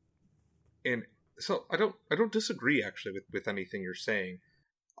 And so I don't disagree actually with anything you're saying.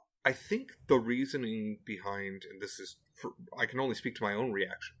 I think the reasoning behind, and this is, I can only speak to my own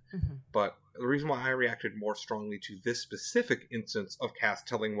reaction, but the reason why I reacted more strongly to this specific instance of Cass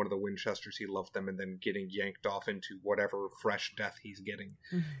telling one of the Winchesters he loved them and then getting yanked off into whatever fresh death he's getting,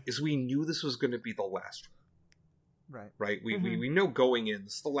 is we knew this was going to be the last one. Right? We know going in,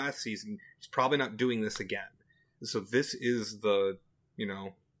 this is the last season, he's probably not doing this again. So this is the,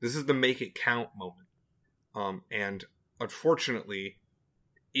 this is the make it count moment. And unfortunately,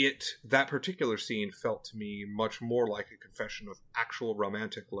 that particular scene felt to me much more like a confession of actual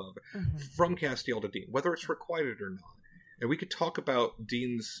romantic love from Castiel to Dean, whether it's requited or not. And we could talk about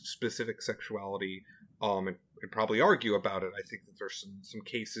Dean's specific sexuality and probably argue about it. I think that there's some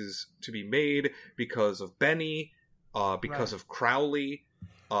cases to be made because of Benny, because of Crowley.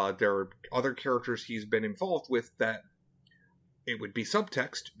 There are other characters he's been involved with that it would be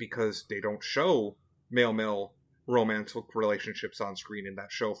subtext because they don't show male-male romantic relationships on screen in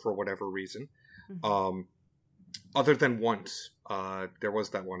that show for whatever reason. Other than once, there was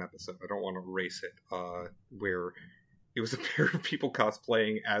that one episode, I don't want to erase it, where it was a pair of people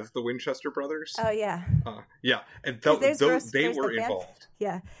cosplaying as the Winchester brothers. Oh, yeah. Yeah, and they were involved.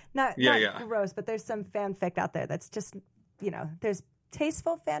 Not gross, but there's some fanfic out there that's just, there's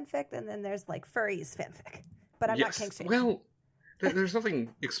tasteful fanfic, and then there's, furries fanfic. But I'm not kink shaming. Well, there's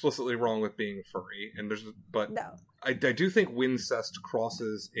nothing explicitly wrong with being furry, but no. I do think Wincest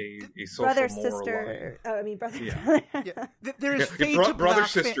crosses a social brother, moral sister. line. I mean, brother. Yeah. There is fade to brother, black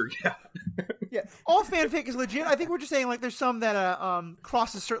sister. Yeah, all fanfic is legit. I think we're just saying there's some that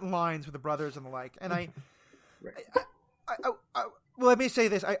crosses certain lines with the brothers and the like. And well, let me say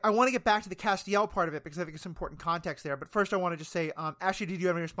this. I want to get back to the Castiel part of it because I think it's important context there. But first, I want to just say, Ashley, did you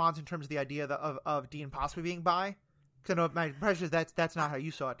have any response in terms of the idea of Dean possibly being bi? Because I know my impression is that's not how you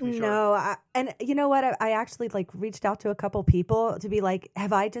saw it, to be sure. No, and you know what? I actually reached out to a couple people to be like,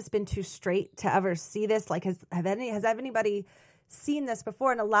 have I just been too straight to ever see this? Has anybody seen this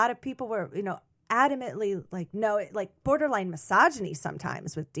before? And a lot of people were, adamantly no, borderline misogyny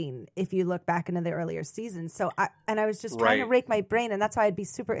sometimes with Dean, if you look back into the earlier seasons. So I was just trying to rake my brain, and that's why I'd be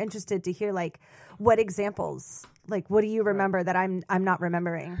super interested to hear what examples, what do you remember that I'm not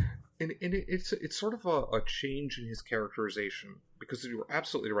remembering? And it's sort of a change in his characterization, because you were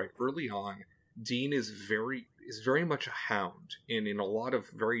absolutely right. Early on, Dean is very much a hound, and in a lot of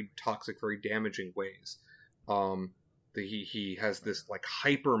very toxic, very damaging ways. He has this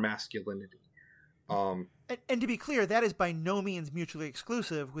hyper masculinity. And to be clear, that is by no means mutually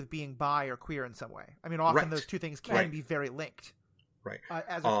exclusive with being bi or queer in some way. I mean, often those two things can be very linked. Right.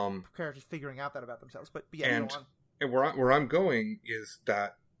 As a character's figuring out that about themselves. But yeah, go on. And where I'm going is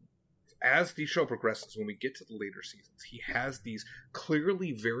that as the show progresses, when we get to the later seasons, he has these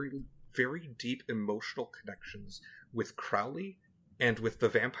clearly very, very deep emotional connections with Crowley and with the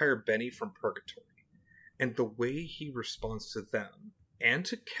vampire Benny from Purgatory. And the way he responds to them, and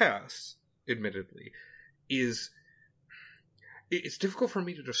to Cass, admittedly, it's difficult for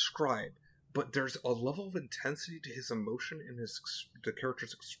me to describe, but there's a level of intensity to his emotion and the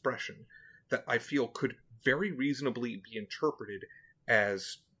character's expression that I feel could very reasonably be interpreted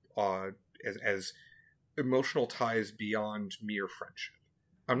as emotional ties beyond mere friendship.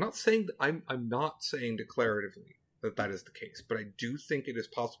 I'm not saying declaratively that is the case, but I do think it is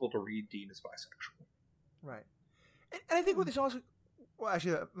possible to read Dean as bisexual. Right, and I think with this also, well,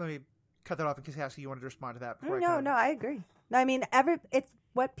 actually, let me cut that off in case Cassie, you wanted to respond to that. No, I agree. I mean, it's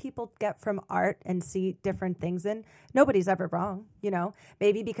what people get from art and see different things in. Nobody's ever wrong,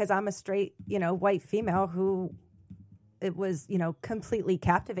 Maybe because I'm a straight, white female who it was, completely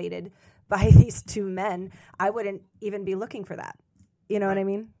captivated by these two men, I wouldn't even be looking for that. You know what I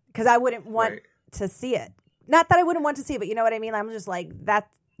mean? Because I wouldn't want to see it. Not that I wouldn't want to see it, but you know what I mean? I'm just that,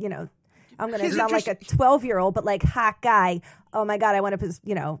 I'm going to sound like a 12-year-old, but hot guy. Oh my God, I want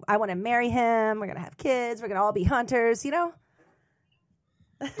to, I want to marry him. We're going to have kids. We're going to all be hunters,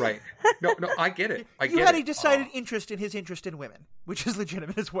 Right. No, I get it. You had a decided interest in his interest in women, which is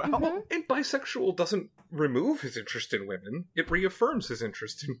legitimate as well. And bisexual doesn't remove his interest in women. It reaffirms his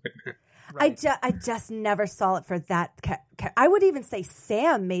interest in women. Right. I just never saw it for that. I would even say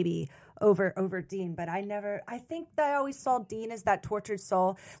Sam maybe over Dean, but I think that I always saw Dean as that tortured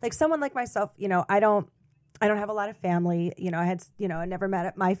soul. Like someone like myself, I don't have a lot of family. I never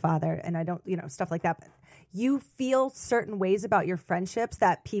met my father, and I don't, stuff like that. But you feel certain ways about your friendships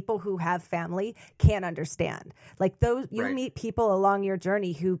that people who have family can't understand. Like those, you meet people along your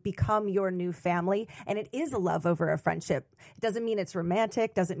journey who become your new family, and it is a love over a friendship. It doesn't mean it's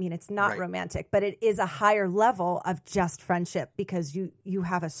romantic, doesn't mean it's not romantic, but it is a higher level of just friendship because you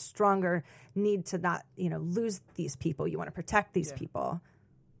have a stronger need to not, lose these people. You want to protect these people.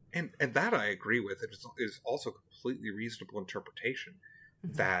 And that I agree with. It is also a completely reasonable interpretation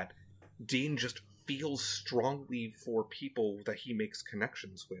that Dean just feels strongly for people that he makes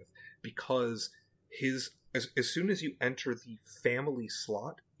connections with, because as soon as you enter the family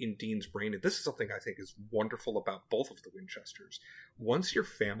slot in Dean's brain, and this is something I think is wonderful about both of the Winchesters. Once you're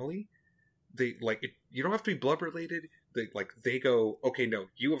family, they you don't have to be blood related. They go, okay, no,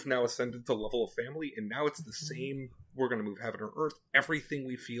 you have now ascended to the level of family, and now it's the same. We're going to move heaven or earth. Everything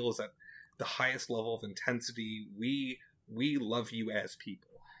we feel is at the highest level of intensity. We love you as people.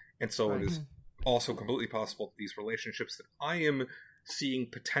 And so it is also completely possible that these relationships that I am seeing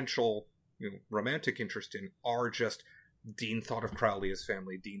potential romantic interest in are just Dean thought of Crowley as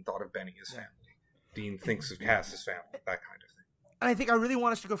family, Dean thought of Benny as family, Dean thinks of Cass as family, that kind of thing. And I think I really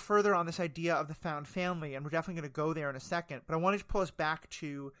want us to go further on this idea of the found family, and we're definitely going to go there in a second. But I wanted to pull us back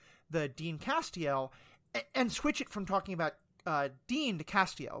to the Dean Castiel and switch it from talking about Dean to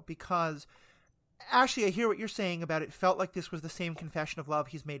Castiel, because actually I hear what you're saying about it felt like this was the same confession of love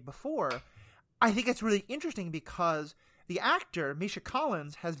he's made before. I think it's really interesting because the actor, Misha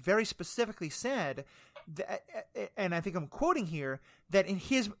Collins, has very specifically said, that, and I think I'm quoting here, that in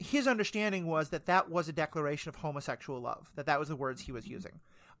his understanding was that was a declaration of homosexual love, that was the words he was using.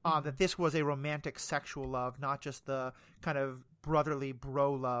 That this was a romantic sexual love, not just the kind of brotherly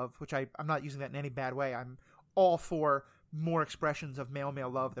bro love, which I'm not using that in any bad way. I'm all for more expressions of male-male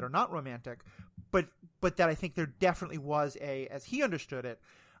love that are not romantic, but that I think there definitely was as he understood it,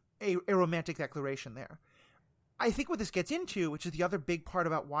 a romantic declaration there. I think what this gets into, which is the other big part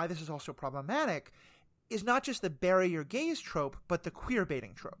about why this is also problematic, is not just the bury your gays trope, but the queer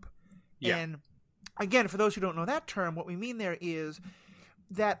baiting trope. Yeah. And again, for those who don't know that term, what we mean there is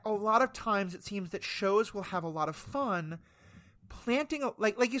that a lot of times it seems that shows will have a lot of fun planting,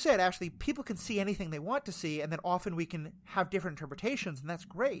 like you said, Ashley, people can see anything they want to see, and then often we can have different interpretations, and that's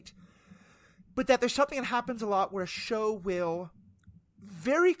great. But that there's something that happens a lot where a show will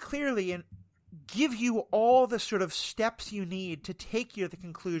very clearly give you all the sort of steps you need to take you to the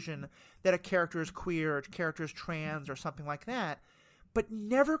conclusion that a character is queer, or a character is trans, or something like that, but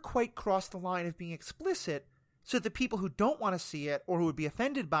never quite cross the line of being explicit, so that the people who don't want to see it, or who would be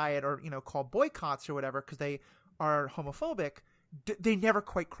offended by it, or call boycotts or whatever because they are homophobic, they never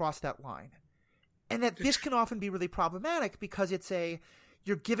quite cross that line. And that this can often be really problematic because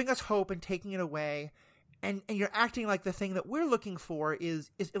you're giving us hope and taking it away, and you're acting like the thing that we're looking for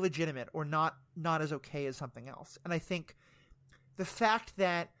is illegitimate or not as okay as something else. And I think the fact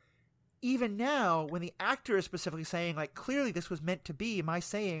that even now, when the actor is specifically saying, clearly this was meant to be my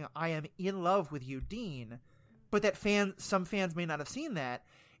saying, I am in love with you, Dean, but that some fans may not have seen that,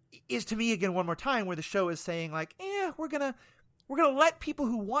 is to me, again, one more time, where the show is saying, we're gonna let people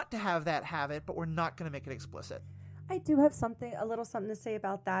who want to have that have it, but we're not gonna make it explicit. I do have a little something to say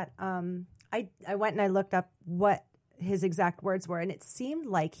about that. I went and I looked up what his exact words were, and it seemed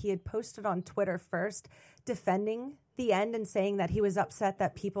like he had posted on Twitter first defending the end and saying that he was upset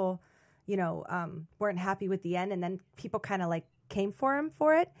that people, weren't happy with the end, and then people kind of came for him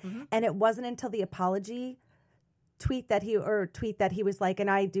for it. Mm-hmm. And it wasn't until the apology tweet that he was like, and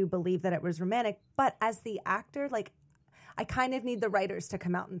I do believe that it was romantic, but as the actor, I kind of need the writers to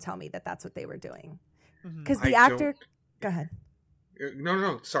come out and tell me that that's what they were doing. Because the actor... Go ahead.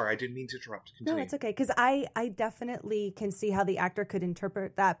 No. Sorry, I didn't mean to interrupt. Continue. No, it's okay. Because I definitely can see how the actor could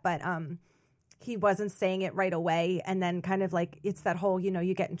interpret that, but he wasn't saying it right away. And then kind of it's that whole,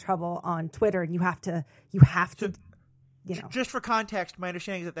 you get in trouble on Twitter and you have to. Just for context, my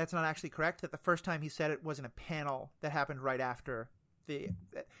understanding is that that's not actually correct. That the first time he said it was in a panel that happened right after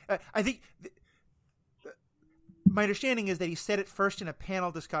my understanding is that he said it first in a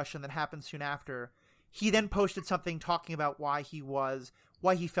panel discussion that happened soon after. He then posted something talking about why he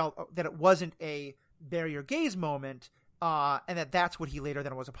felt that it wasn't a bury your gays moment, and that's what he later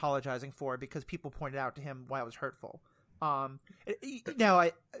then was apologizing for because people pointed out to him why it was hurtful. Now,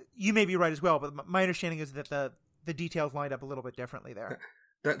 you may be right as well, but my understanding is that the details lined up a little bit differently there.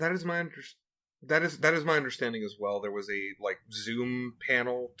 That is my understanding as well. There was a Zoom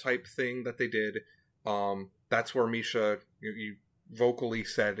panel type thing that they did. That's where Misha you vocally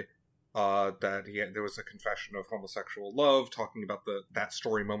said that there was a confession of homosexual love, talking about that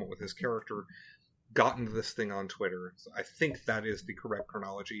story moment with his character, got into this thing on Twitter. So I think that is the correct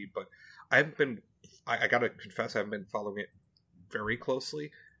chronology, but I haven't been, I gotta confess, I haven't been following it very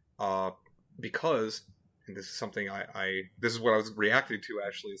closely, because, and this is something this is what I was reacting to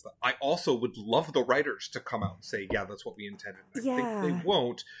actually, is that I also would love the writers to come out and say, yeah, that's what we intended. I think they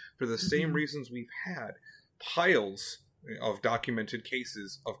won't, for the same reasons we've had piles of documented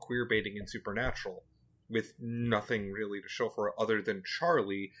cases of queer baiting in Supernatural with nothing really to show for it other than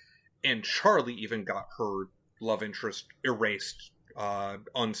Charlie, and Charlie even got her love interest erased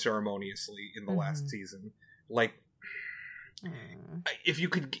unceremoniously in the last season. Like, if you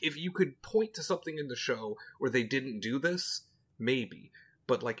could point to something in the show where they didn't do this, maybe,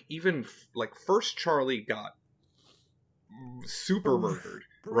 but like even like first Charlie got super murdered.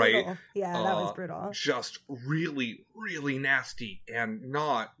 Brutal. Right? Yeah, that was brutal. Just really, really nasty and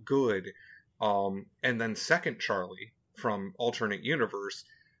not good. And then second Charlie from Alternate Universe,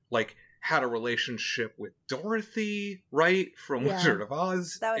 like, had a relationship with Dorothy, right? From Wizard of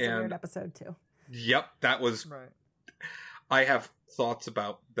Oz. That was a weird episode, too. Yep, that was... Right. I have thoughts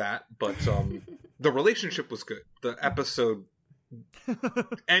about that, but the relationship was good. The episode...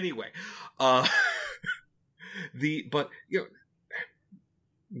 Anyway. But, you know...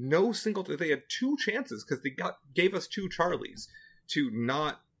 No single... They had two chances, because they gave us two Charlies to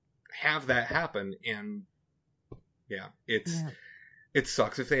not have that happen, and it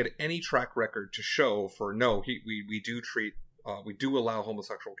sucks. If they had any track record to show for, we do allow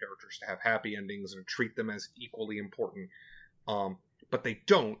homosexual characters to have happy endings and treat them as equally important, but they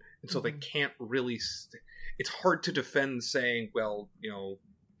don't, and so they can't really... It's hard to defend saying, well,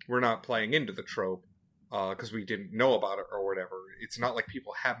 we're not playing into the trope, because we didn't know about it or whatever. It's not like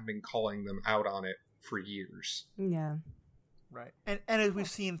people haven't been calling them out on it for years. Yeah. Right. And as we've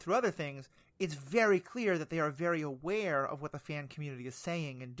seen through other things, it's very clear that they are very aware of what the fan community is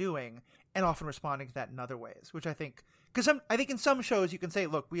saying and doing, and often responding to that in other ways, which I think... Because I think in some shows you can say,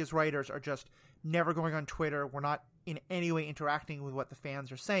 look, we as writers are just never going on Twitter. We're not in any way interacting with what the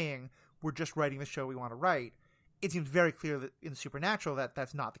fans are saying. We're just writing the show we want to write. It seems very clear that in Supernatural that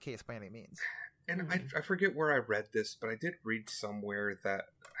that's not the case by any means. And I forget where I read this, but I did read somewhere that,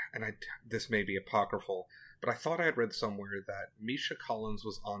 and this may be apocryphal, but I thought I had read somewhere that Misha Collins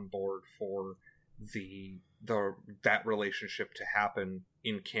was on board for that relationship to happen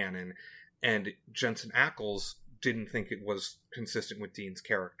in canon, and Jensen Ackles didn't think it was consistent with Dean's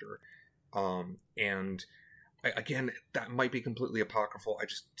character. And again, that might be completely apocryphal.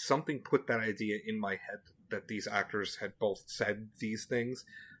 Something put that idea in my head that these actors had both said these things.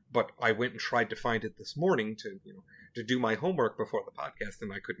 But I went and tried to find it this morning to do my homework before the podcast,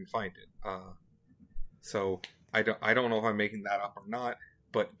 and I couldn't find it. So I don't know if I'm making that up or not,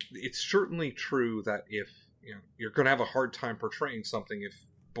 but it's certainly true that if you're going to have a hard time portraying something if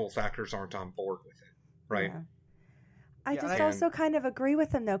both actors aren't on board with it, right? Yeah. I just also kind of agree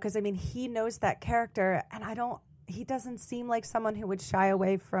with him though, because I mean he knows that character, and he doesn't seem like someone who would shy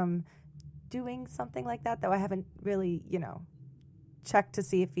away from doing something like that. Though I haven't really check to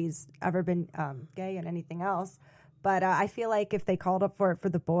see if he's ever been gay in anything else, but I feel like if they called up for it for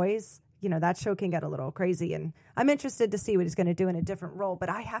The Boys, that show can get a little crazy, and I'm interested to see what he's going to do in a different role. But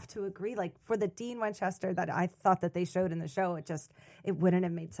I have to agree, like for the Dean Winchester that I thought that they showed in the show, it wouldn't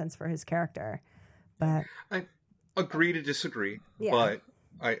have made sense for his character. But I agree to disagree, but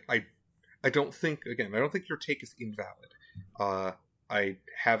I don't think your take is invalid. I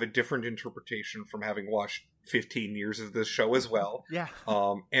have a different interpretation from having watched 15 years of this show as well. Yeah.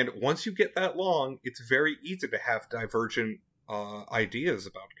 And once you get that long, it's very easy to have divergent ideas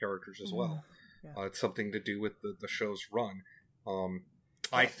about characters as well. Yeah. It's something to do with the show's run.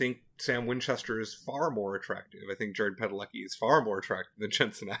 I think Sam Winchester is far more attractive. I think Jared Padalecki is far more attractive than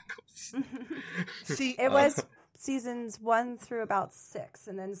Jensen Ackles. See, it was seasons 1 through about 6,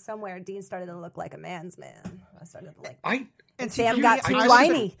 and then somewhere Dean started to look like a man's man. I started to like... And Sam got too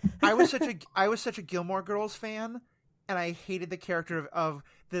whiny. I was such a Gilmore Girls fan, and I hated the character of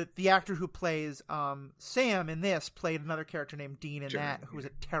the actor who plays Sam in this played another character named Dean in that, who was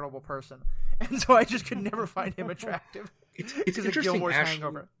a terrible person, and so I just could never find him attractive. It's interesting, Gilmore's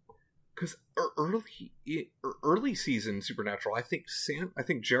hangover. Because early season Supernatural, I think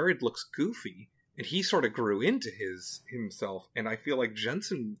Jared looks goofy, and he sort of grew into himself, and I feel like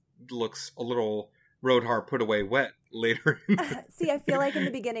Jensen looks a little rode hard, put away wet later. See, I feel like in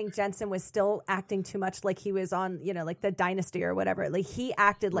the beginning, Jensen was still acting too much like he was on, like the Dynasty or whatever. Like he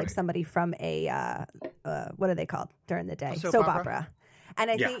acted like somebody from a, what are they called during the day? Soap opera.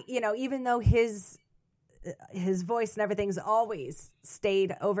 And I think, even though his his voice and everything's always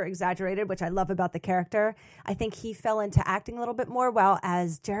stayed over exaggerated, which I love about the character. I think he fell into acting a little bit more, while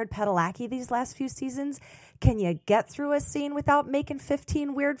as Jared Padalecki these last few seasons, can you get through a scene without making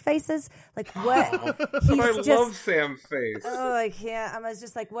 15 weird faces? Like, what? I love Sam's face. Oh, I can't. I was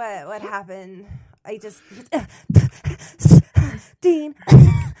just like, what happened? I just Dean.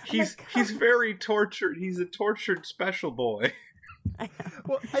 He's very tortured. He's a tortured special boy.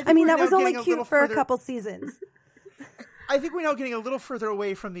 Well, I mean, that was only cute for a couple seasons. I think we're now getting a little further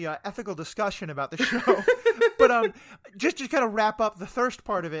away from the ethical discussion about the show. But just to kind of wrap up the thirst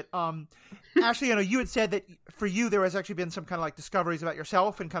part of it, Ashley, you had said that for you there has actually been some kind of like discoveries about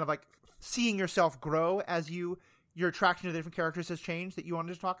yourself and kind of like seeing yourself grow as your attraction to the different characters has changed that you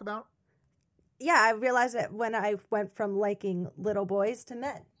wanted to talk about. Yeah, I realized that when I went from liking little boys to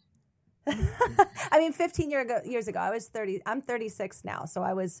men. I mean, 15 years ago, I was 30. I'm 36 now, so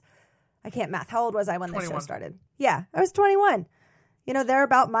I can't math. How old was I when 21. the show started? Yeah, I was 21. They're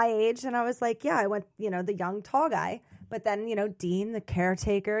about my age, and I was like, yeah, I went, the young, tall guy. But then, Dean, the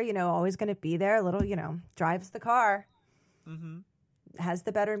caretaker, always going to be there, a little, drives the car, has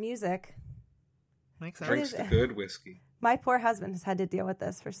the better music. Makes sense. Drinks the good whiskey. My poor husband has had to deal with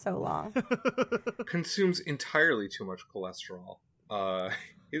this for so long. Consumes entirely too much cholesterol.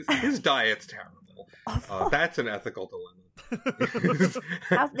 His diet's terrible. That's an ethical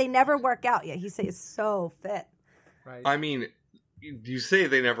dilemma. They never work out yet. He says so fit. Right. I mean, you say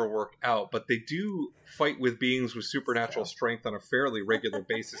they never work out, but they do fight with beings with supernatural strength on a fairly regular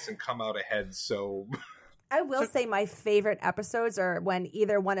basis and come out ahead. So I will say my favorite episodes are when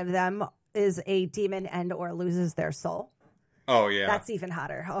either one of them is a demon and or loses their soul. Oh yeah, that's even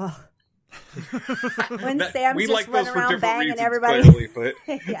hotter. Oh. When Sam's just like running around banging reasons, everybody. Clearly, but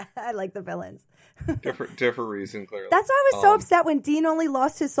yeah, I like the villains. different reason, clearly. That's why I was so upset when Dean only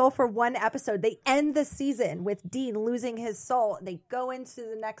lost his soul for one episode. They end the season with Dean losing his soul. They go into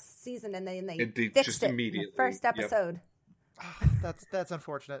the next season and they fixed just it immediately. in the first episode. Yep. That's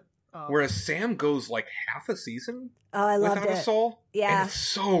unfortunate. Whereas Sam goes like half a season without a soul. Yeah, and it's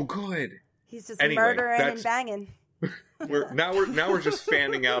so good. He's just murdering and banging. We're just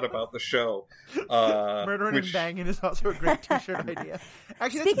fanning out about the show. Murdering and Banging is also a great t-shirt idea.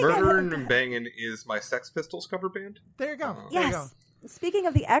 Actually, Murdering and Banging is my Sex Pistols cover band. There you go. Yes. There you go. Speaking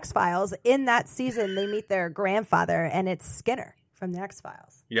of the X-Files, in that season they meet their grandfather, and it's Skinner from the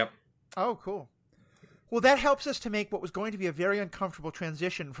X-Files. Yep. Oh, cool. Well, that helps us to make what was going to be a very uncomfortable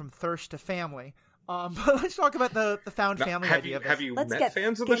transition from thirst to family. But let's talk about the found family idea. Have you let's met get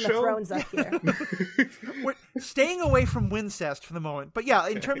fans of Game the show? Thrones up here. We're staying away from Wincest for the moment. But yeah,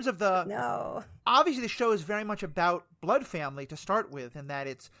 in terms of no. Obviously the show is very much about blood family to start with, and that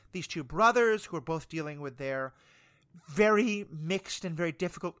it's these two brothers who are both dealing with their very mixed and very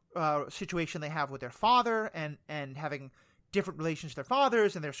difficult situation they have with their father and having different relations to their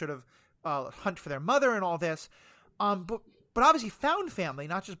fathers and their sort of hunt for their mother and all this. But obviously, found family,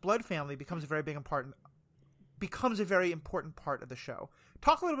 not just blood family, becomes a very important part of the show.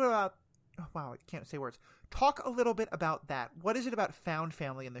 Talk a little bit about. Oh, wow, I can't say words. Talk a little bit about that. What is it about found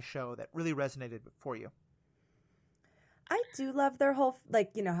family in the show that really resonated for you? I do love their whole,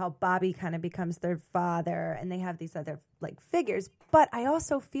 how Bobby kind of becomes their father, and they have these other figures. But I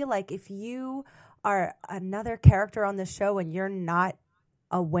also feel like if you are another character on the show and you're not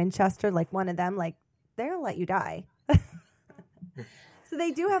a Winchester, like one of them, they'll let you die. So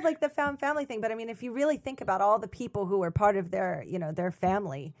they do have the found family thing, but I mean, if you really think about all the people who were part of their, their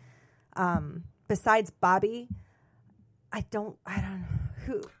family, besides Bobby, I don't know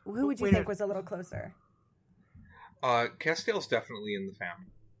who would you think was a little closer? Castiel's definitely in the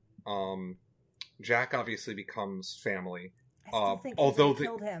family. Jack obviously becomes family. I still think although they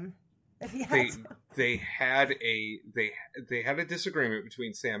killed him. If he they had a disagreement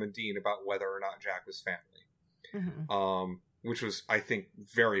between Sam and Dean about whether or not Jack was family. Mm-hmm. Which was, I think,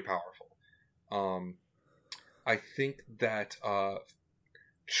 very powerful. I think that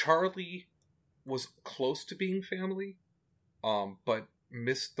Charlie was close to being family, but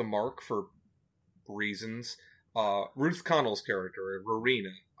missed the mark for reasons. Ruth Connell's character,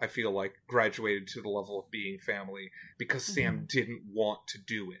 Rowena, I feel like graduated to the level of being family because Sam didn't want to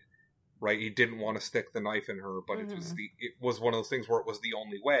do it. Right? He didn't want to stick the knife in her, but it was one of those things where it was the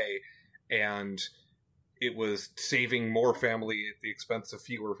only way, and it was saving more family at the expense of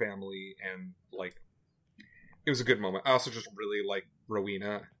fewer family, and it was a good moment. I also just really like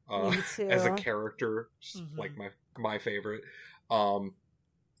Rowena as a character, my favorite. But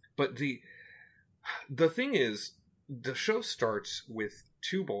the thing is, the show starts with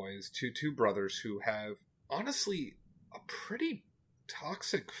two brothers who have honestly a pretty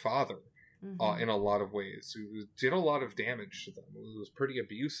toxic father. in a lot of ways, who did a lot of damage to them, who was pretty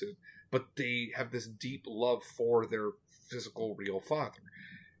abusive, but they have this deep love for their physical real father.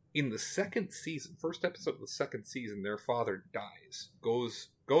 In the second season, first episode of the second season, their father dies, goes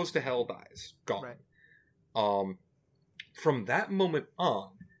to hell, dies, gone. Right. From that moment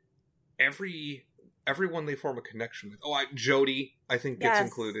on, everyone they form a connection with. Jody, I think, gets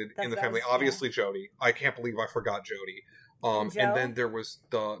included in the family. Obviously, Jody. I can't believe I forgot Jody. And then there was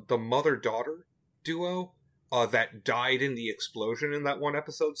the mother-daughter duo that died in the explosion in that one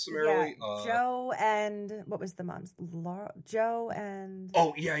episode summarily. Yeah, Joe and... What was the mom's? Joe and...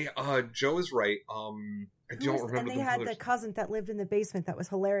 Oh, yeah. Joe is right. I don't remember. And they had the cousin that lived in the basement that was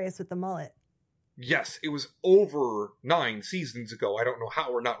hilarious with the mullet. Yes, it was over 9 seasons ago. I don't know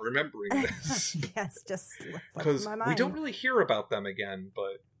how we're not remembering this. Yes, just because we don't really hear about them again.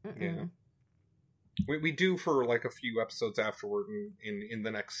 But yeah, we do for like a few episodes afterward. In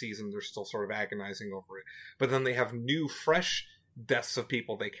the next season, they're still sort of agonizing over it. But then they have new, fresh deaths of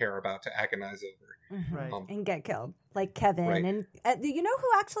people they care about to agonize over, right? And get killed, like Kevin. Right. And you know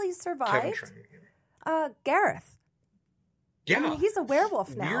who actually survived? Gareth. Yeah, I mean, he's a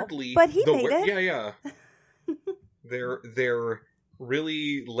werewolf now. Weirdly, but he made it. Yeah. They're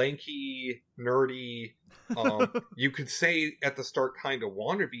really lanky, nerdy. You could say at the start, kind of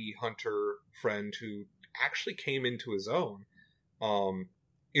wannabe hunter friend who actually came into his own.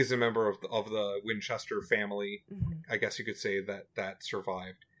 Is a member of the Winchester family. Mm-hmm. I guess you could say that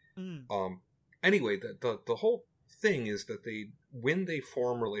survived. Mm. Anyway, the whole thing is that when they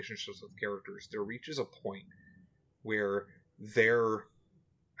form relationships with characters, there reaches a point where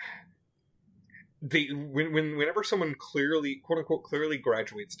whenever someone clearly, quote unquote, clearly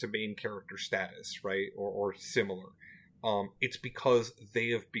graduates to main character status, right, or similar, it's because they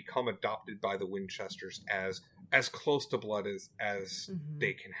have become adopted by the Winchesters as close to blood as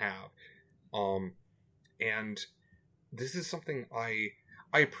they can have, and this is something I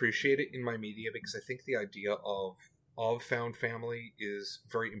appreciate it in my media because I think the idea of found family is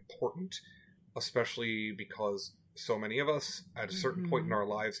very important, especially because so many of us at a certain point in our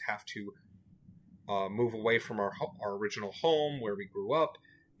lives have to move away from our original home where we grew up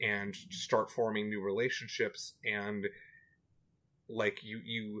and start forming new relationships, and like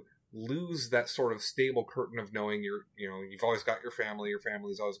you lose that sort of stable curtain of knowing you've always got your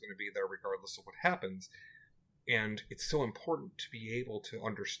family's always going to be there regardless of what happens. And it's so important to be able to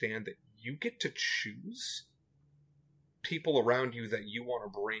understand that you get to choose people around you that you want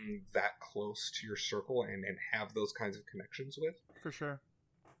to bring that close to your circle and have those kinds of connections with. For sure.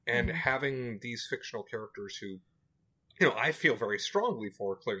 And having these fictional characters who, I feel very strongly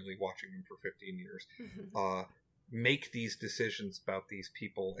for, clearly watching them for 15 years, make these decisions about these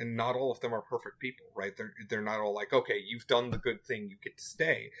people. And not all of them are perfect people, right? They're not all like, okay, you've done the good thing, you get to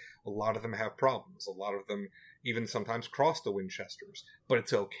stay. A lot of them have problems. A lot of them even sometimes cross the Winchesters. But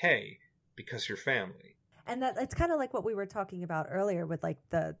it's okay because you're family. And that it's kind of like what we were talking about earlier with like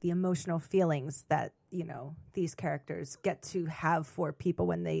the emotional feelings that, these characters get to have for people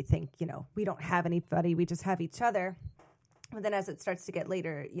when they think, we don't have anybody, we just have each other. But then as it starts to get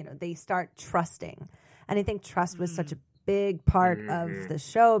later, they start trusting. And I think trust was such a big part of the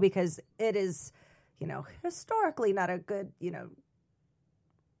show because it is, historically not a good,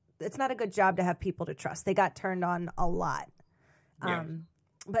 it's not a good job to have people to trust. They got turned on a lot. Yeah.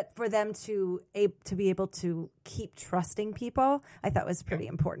 But for them to be able to keep trusting people, I thought was pretty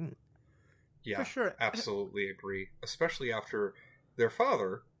important. Yeah, for sure. Absolutely agree. Especially after their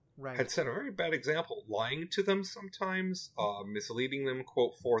father had set a very bad example, lying to them sometimes, misleading them,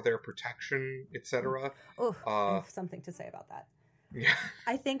 quote, for their protection, etc. I have something to say about that. Yeah,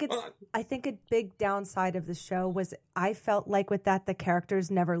 I think a big downside of the show was I felt like with that the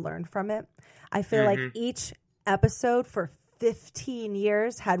characters never learned from it. I feel like each episode for 15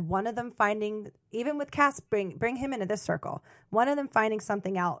 years had one of them finding, even with Cass, bring him into this circle, one of them finding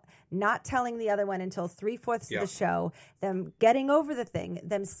something out, not telling the other one until 3/4 of the show, them getting over the thing,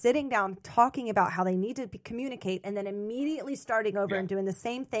 them sitting down talking about how they need to communicate, and then immediately starting over and doing the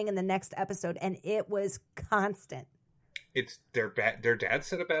same thing in the next episode, and it was constant. It's their dad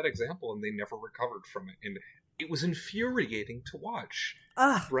set a bad example and they never recovered from it, and it was infuriating to watch.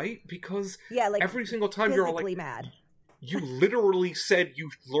 Right? Because every single time you're all like mad. You literally said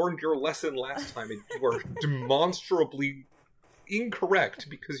you learned your lesson last time, and you are demonstrably incorrect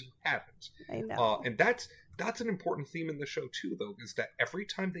because you haven't. I know. And that's an important theme in the show, too, though, is that every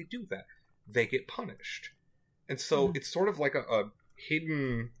time they do that, they get punished. And so it's sort of like a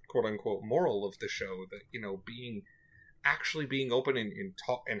hidden, quote-unquote, moral of the show that, being open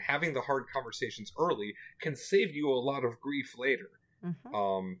and having the hard conversations early can save you a lot of grief later.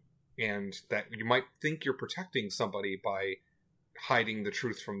 and that you might think you're protecting somebody by hiding the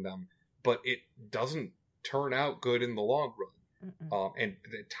truth from them, but it doesn't turn out good in the long run. And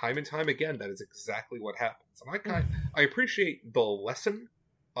time again, that is exactly what happens. And I appreciate the lesson,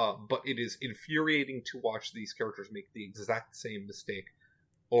 but it is infuriating to watch these characters make the exact same mistake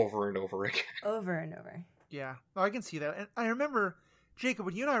over and over again. Over and over. Yeah, I can see that. And I remember, Jacob,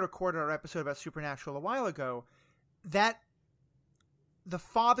 when you and I recorded our episode about Supernatural a while ago, that the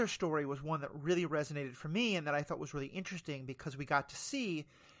father story was one that really resonated for me and that I thought was really interesting because we got to see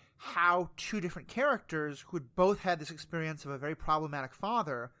how two different characters who had both had this experience of a very problematic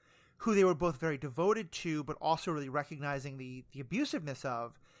father, who they were both very devoted to, but also really recognizing the abusiveness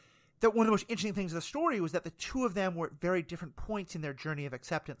of, that one of the most interesting things of the story was that the two of them were at very different points in their journey of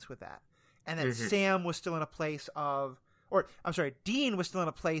acceptance with that. And that Sam was still in a place of, Dean was still in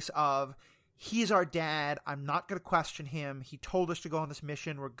a place of, he's our dad, I'm not going to question him, he told us to go on this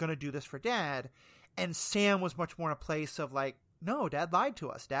mission, we're going to do this for Dad. And Sam was much more in a place of like, no, Dad lied to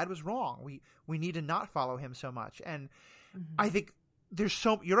us, Dad was wrong, we need to not follow him so much. And I think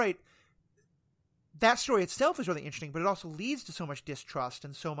you're right, that story itself is really interesting, but it also leads to so much distrust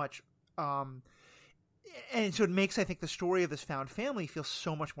and so much, and so it makes, I think, the story of this found family feel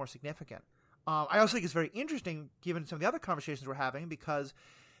so much more significant. I also think it's very interesting, given some of the other conversations we're having, because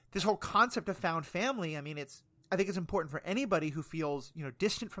this whole concept of found family, I mean, I think it's important for anybody who feels,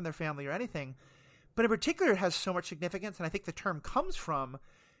 distant from their family or anything, but in particular, it has so much significance, and I think the term comes from,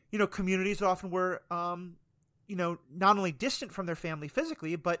 communities that often were, not only distant from their family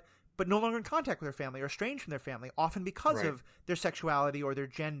physically, but no longer in contact with their family or estranged from their family, often because of their sexuality or their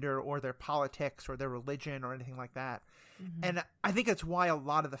gender or their politics or their religion or anything like that. And I think that's why a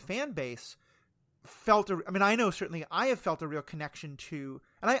lot of the fan base felt, I know certainly I have felt a real connection to,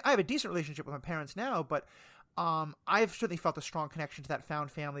 and I have a decent relationship with my parents now, but I've certainly felt a strong connection to that found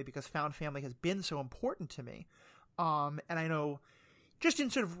family because found family has been so important to me. And I know just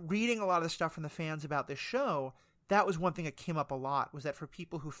in sort of reading a lot of the stuff from the fans about this show, that was one thing that came up a lot, was that for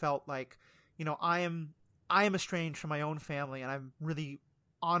people who felt like, I am estranged from my own family, and I'm really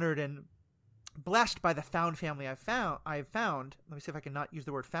honored and blessed by the found family I've found. Let me see if I can not use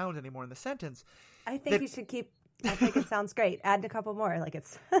the word found anymore in the sentence. I think you should keep. I think it sounds great. Add a couple more. Like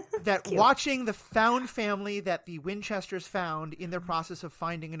it's that cute. Watching the found family that the Winchesters found in their process of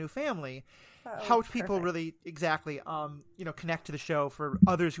finding a new family helped people really connect to the show for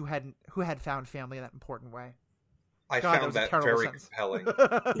others who had found family in that important way. I found that very compelling.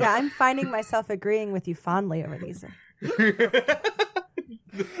 Yeah, I'm finding myself agreeing with you fondly over these.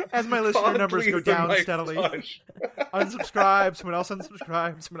 As my listener numbers go down steadily. Unsubscribe, someone else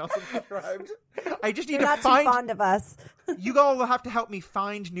unsubscribed, someone else unsubscribed. I just need You're to not find... too fond of us. You all will have to help me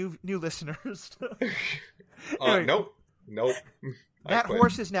find new listeners. Anyway, Nope. That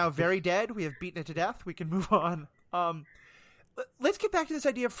horse is now very dead. We have beaten it to death. We can move on. Let's get back to this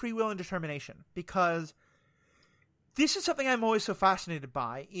idea of free will and determination, because this is something I'm always so fascinated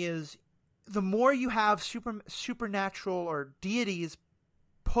by, is the more you have supernatural or deities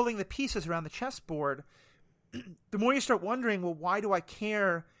pulling the pieces around the chessboard, the more you start wondering, well, why do I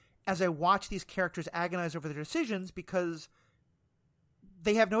care as I watch these characters agonize over their decisions? Because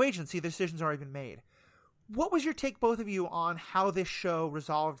they have no agency. The decisions aren't even made. What was your take, both of you, on how this show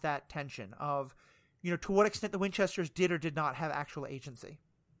resolved that tension of, to what extent the Winchesters did or did not have actual agency?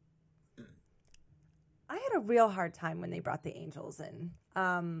 I had a real hard time when they brought the angels in,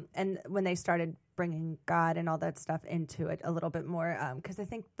 and when they started bringing God and all that stuff into it a little bit more, because I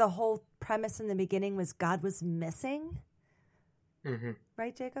think the whole premise in the beginning was God was missing. Mm-hmm.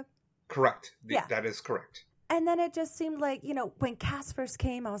 Right, Jacob? Correct. That is correct. And then it just seemed like, when Cass first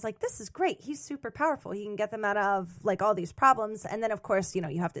came, I was like, this is great. He's super powerful. He can get them out of like all these problems. And then, of course, you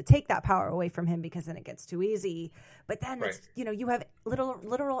have to take that power away from him because then it gets too easy. But then, it's, you have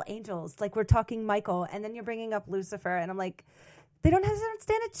literal angels. Like we're talking Michael, and then you're bringing up Lucifer. And I'm like, they don't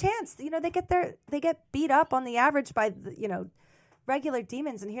stand a chance. They get beat up on the average by, regular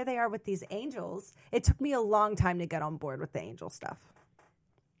demons. And here they are with these angels. It took me a long time to get on board with the angel stuff.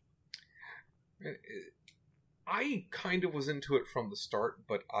 I kind of was into it from the start,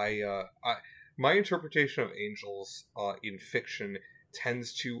 but my interpretation of angels in fiction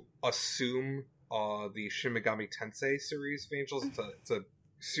tends to assume the Shin Megami Tensei series of angels. It's a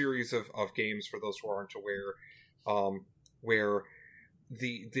series of games, for those who aren't aware, where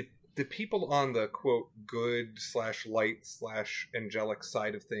the people on the quote good / light / angelic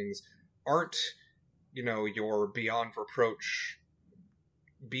side of things aren't your beyond reproach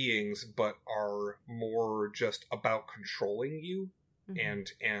beings, but are more just about controlling you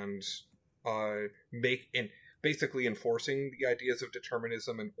and basically enforcing the ideas of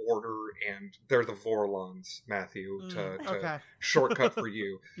determinism and order, and they're the Vorlons, Matthew, to shortcut for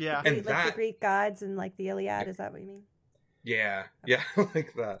you. Yeah. And like that, the Greek gods and like the Iliad, is that what you mean? yeah,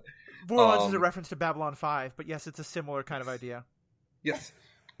 like that. Vorlons is a reference to Babylon 5, but yes, it's a similar kind of idea. Yes.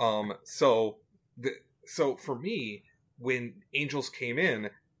 So for me, when Angels came in,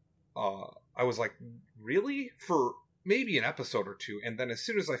 I was like, really? For maybe an episode or two, and then as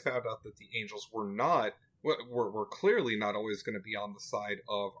soon as I found out that the Angels were clearly not always going to be on the side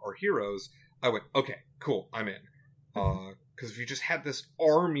of our heroes, I went, okay, cool, I'm in. Because if you just had this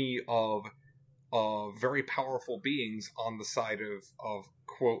army of very powerful beings on the side of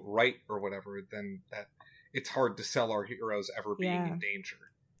quote right or whatever, then that it's hard to sell our heroes ever being in danger.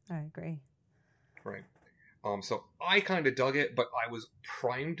 I agree. Right. So I kind of dug it, but I was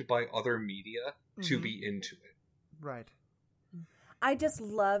primed by other media to be into it. Right. I just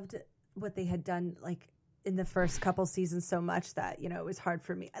loved what they had done, like, in the first couple seasons so much that, you know, it was hard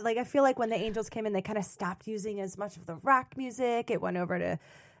for me. Like, I feel like when the Angels came in, they kind of stopped using as much of the rock music. It went over to,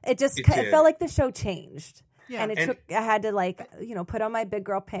 it felt like the show changed. Yeah. And I had to, like, you know, put on my big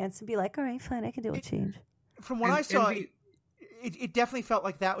girl pants and be like, all right, fine, I can deal with change. From what I saw, it definitely felt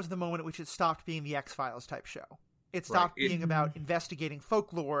like that was the moment at which it stopped being the X-Files type show. It stopped being about investigating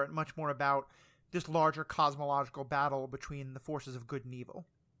folklore and much more about this larger cosmological battle between the forces of good and evil.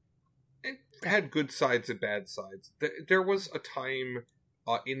 It had good sides and bad sides. There was a time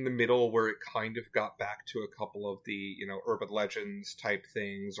in the middle where it kind of got back to a couple of the, you know, urban legends type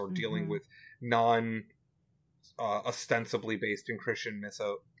things, or dealing with ostensibly based in Christian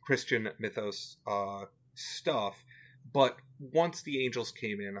mythos stuff. But once the Angels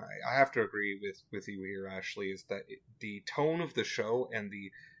came in, I have to agree with you here, Ashley, is that the tone of the show and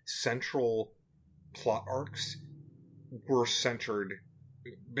the central plot arcs were centered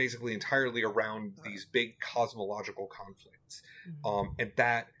basically entirely around these big cosmological conflicts. And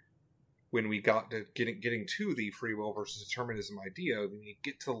that, when we got to getting to the free will versus determinism idea, when you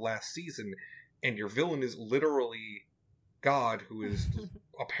get to the last season and your villain is literally God, who is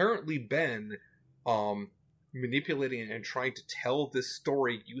apparently been manipulating and trying to tell this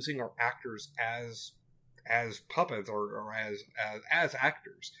story using our actors as puppets or as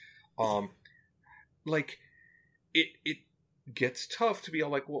actors, like it gets tough to be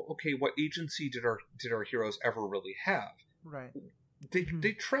all like, well, okay, what agency did our heroes ever really have? Right.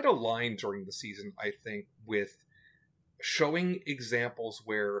 They tread a line during the season, I think, with showing examples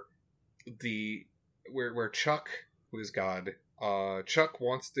where Chuck, who is God, Chuck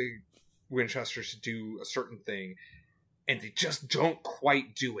wants the Winchesters to do a certain thing, and they just don't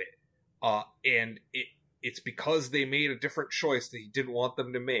quite do it. And it's because they made a different choice that he didn't want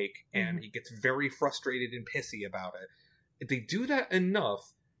them to make, and he gets very frustrated and pissy about it. They do that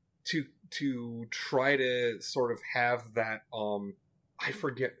enough to try to sort of have that, I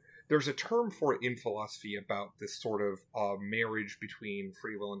forget, there's a term for it in philosophy about this sort of marriage between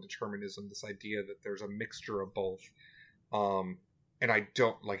free will and determinism, this idea that there's a mixture of both. And I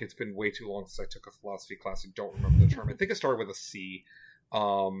don't, like, it's been way too long since I took a philosophy class. I don't remember the term. I think it started with a C,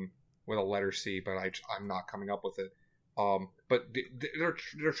 with a letter C, but I'm not coming up with it. But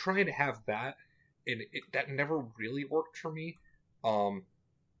they're trying to have that, and that never really worked for me.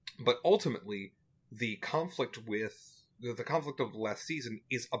 But ultimately, the conflict of the last season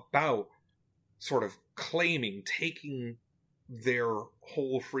is about sort of taking their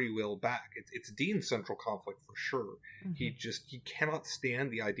whole free will back. It's Dean's central conflict for sure. He cannot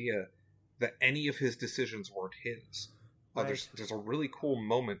stand the idea that any of his decisions weren't his. Right. There's a really cool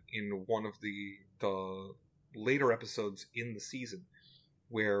moment in one of the later episodes in the season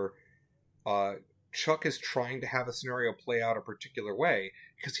where Chuck is trying to have a scenario play out a particular way,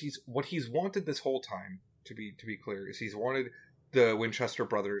 because he's wanted this whole time, to be clear, is he's wanted the Winchester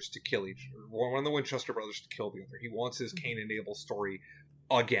brothers to kill one of the Winchester brothers to kill the other. He wants his Cain and Abel story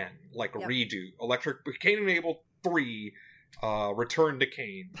again, like a redo. Cain and Abel 3, Return to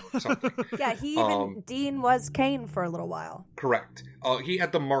Cain, or something. Yeah, Dean was Cain for a little while. Correct. He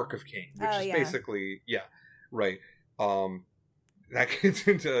had the mark of Cain, which is basically, right. That gets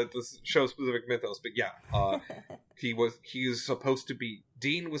into the show-specific mythos, but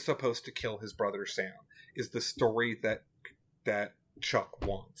Dean was supposed to kill his brother Sam, is the story that Chuck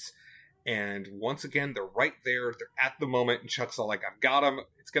wants. And once again, they're right there, they're at the moment, and Chuck's all like, I've got him,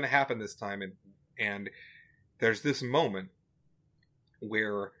 it's going to happen this time. And there's this moment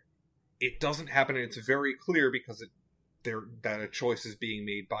where it doesn't happen, and it's very clear because that a choice is being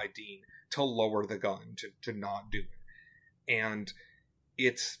made by Dean to lower the gun, to not do it. And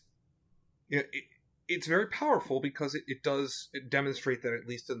it's very powerful because it does demonstrate that, at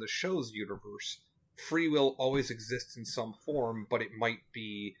least in the show's universe, free will always exists in some form, but it might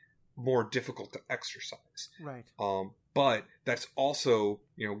be more difficult to exercise. Right. But that's also,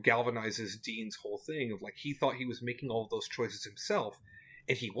 galvanizes Dean's whole thing of, like, he thought he was making all of those choices himself,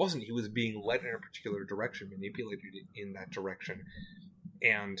 and he wasn't. He was being led in a particular direction, manipulated in that direction.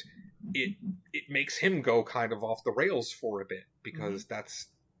 And it makes him go kind of off the rails for a bit, because that's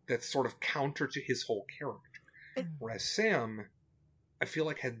sort of counter to his whole character. Whereas Sam, I feel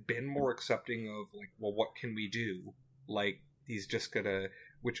like, had been more accepting of, like, well, what can we do? Like, he's just gonna,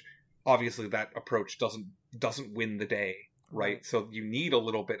 which obviously that approach doesn't win the day, right? So you need a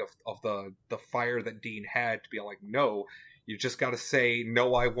little bit of the fire that Dean had to be like, no, you just got to say,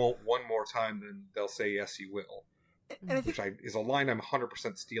 no, I won't one more time, then they'll say, yes, you will. And I think, is a line I'm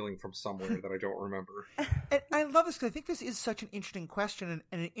 100% stealing from somewhere that I don't remember. And I love this because I think this is such an interesting question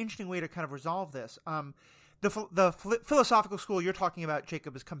and an interesting way to kind of resolve this. The philosophical school you're talking about,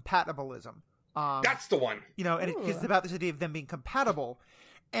 Jacob, is compatibilism. That's the one. And it's about this idea of them being compatible.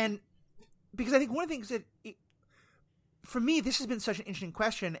 And because I think one of the things that, for me, this has been such an interesting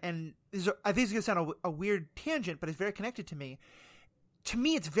question, and I think it's going to sound a weird tangent, but it's very connected to me. To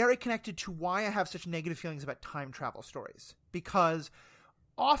me, it's very connected to why I have such negative feelings about time travel stories. Because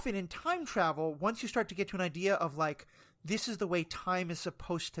often in time travel, once you start to get to an idea of, like, this is the way time is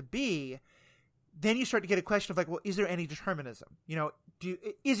supposed to be, then you start to get a question of, like, well, is there any determinism?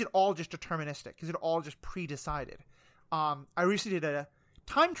 Is it all just deterministic? Is it all just pre-decided? I recently did a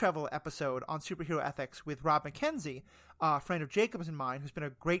time travel episode on superhero ethics with Rob McKenzie, a friend of Jacob's and mine, who's been a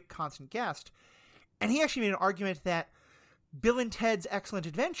great constant guest. And he actually made an argument that Bill and Ted's Excellent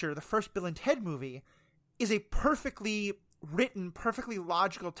Adventure, the first Bill and Ted movie, is a perfectly written, perfectly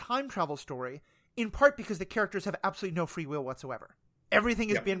logical time travel story, in part because the characters have absolutely no free will whatsoever. Everything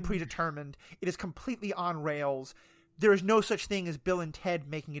has been predetermined. It is completely on rails. There is no such thing as Bill and Ted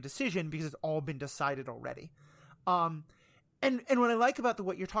making a decision because it's all been decided already. And what I like about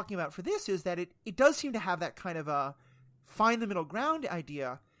what you're talking about for this is that it does seem to have that kind of a find the middle ground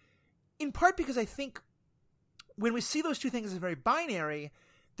idea, in part because I think when we see those two things as very binary,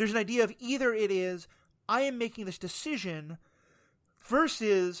 there's an idea of either it is, I am making this decision,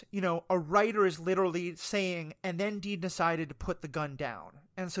 versus, a writer is literally saying, and then Dean decided to put the gun down.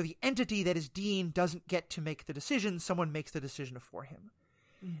 And so the entity that is Dean doesn't get to make the decision, someone makes the decision for him.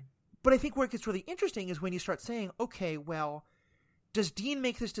 But I think where it gets really interesting is when you start saying, okay, well, does Dean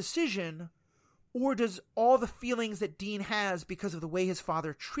make this decision, or does all the feelings that Dean has because of the way his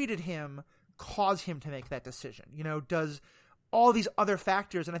father treated him cause him to make that decision? Does all these other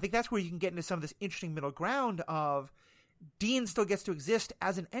factors, and I think that's where you can get into some of this interesting middle ground of Dean still gets to exist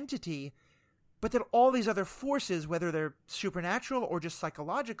as an entity, but that all these other forces, whether they're supernatural or just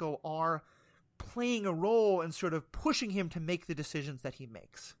psychological, are playing a role and sort of pushing him to make the decisions that he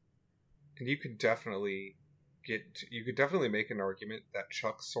makes. And you could definitely make an argument that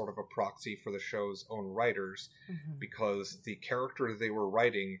Chuck's sort of a proxy for the show's own writers, because the character they were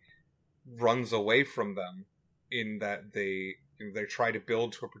writing runs away from them in that they try to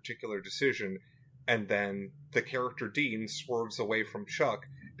build to a particular decision, and then the character Dean swerves away from Chuck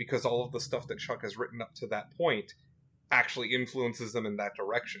because all of the stuff that Chuck has written up to that point actually influences them in that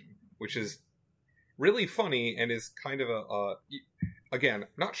direction, which is really funny and is kind of again,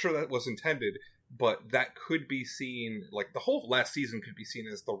 not sure that was intended, but that could be seen, like, the whole last season could be seen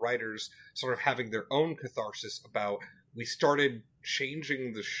as the writers sort of having their own catharsis about, we started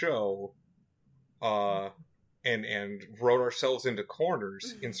changing the show, and wrote ourselves into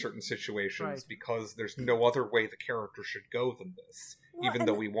corners in certain situations because there's no other way the character should go than this, even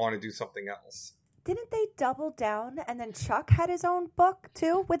though we want to do something else. Didn't they double down, and then Chuck had his own book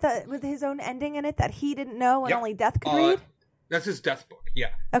too with his own ending in it that he didn't know and only Death could read? That's his death book,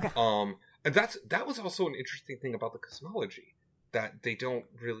 yeah. Okay. And that was also an interesting thing about the cosmology that they didn't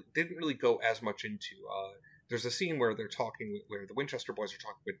really go as much into. There's a scene where where the Winchester boys are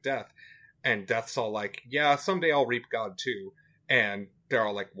talking with Death, and Death's all like, yeah, someday I'll reap God too. And they're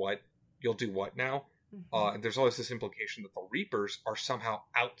all like, what? You'll do what now? And there's always this implication that the Reapers are somehow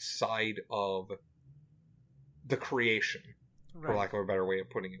outside of the creation, for lack of a better way of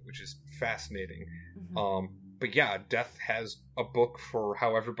putting it, which is fascinating. But yeah, Death has a book for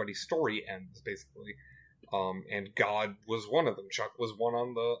how everybody's story ends, basically. And God was one of them. Chuck was one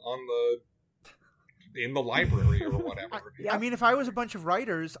in the library or whatever. I mean, if I was a bunch of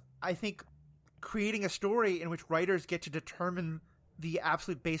writers, I think creating a story in which writers get to determine the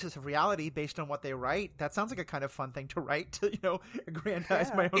absolute basis of reality based on what they write, that sounds like a kind of fun thing to write to,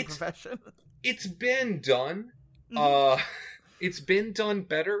 aggrandize my own profession. It's been done. It's been done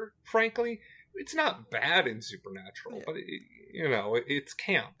better, frankly. It's not bad in Supernatural, but it's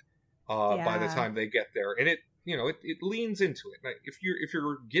camp. by the time they get there, and it leans into it. Now, if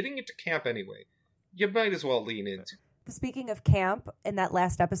you're getting into camp anyway, you might as well lean into. Speaking of camp, in that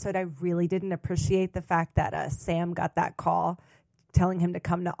last episode, I really didn't appreciate the fact that Sam got that call telling him to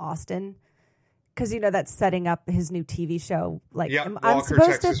come to Austin. Because, that's setting up his new TV show. Like, I'm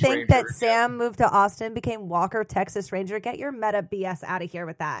supposed to think that Sam moved to Austin, became Walker, Texas Ranger. Get your meta BS out of here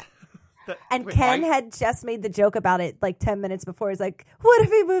with that. And Ken had just made the joke about it like 10 minutes before. He's like, what if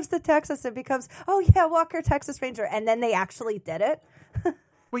he moves to Texas and becomes, Walker, Texas Ranger? And then they actually did it.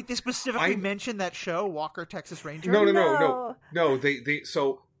 Wait, they specifically mentioned that show, Walker, Texas Ranger? No.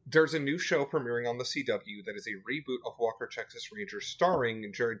 So there's a new show premiering on the CW that is a reboot of Walker, Texas Ranger,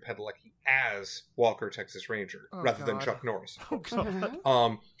 starring Jared Padalecki as Walker, Texas Ranger, rather than Chuck Norris. Oh,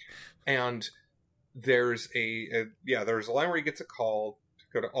 God. And there's there's a line where he gets a call to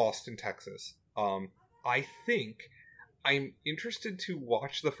go to Austin, Texas. I think I'm interested to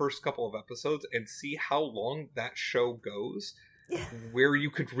watch the first couple of episodes and see how long that show goes. Where you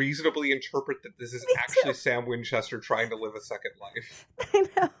could reasonably interpret that this is actually Sam Winchester trying to live a second life. I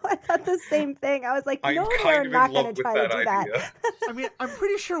know. I thought the same thing. I was like, no, they're not going to try to do that. I mean, I'm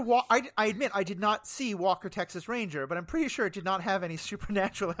pretty sure... I admit, I did not see Walker, Texas Ranger, but I'm pretty sure it did not have any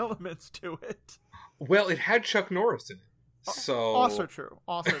supernatural elements to it. Well, it had Chuck Norris in it. So... Also true.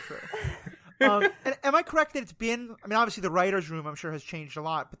 And am I correct that it's been... I mean, obviously the writer's room, I'm sure, has changed a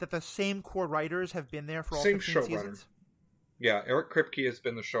lot, but that the same core writers have been there for all 15 seasons? Yeah, Eric Kripke has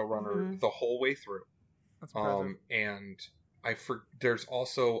been the showrunner the whole way through. That's impressive. And there's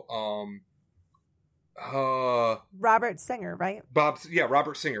also Robert Singer, right?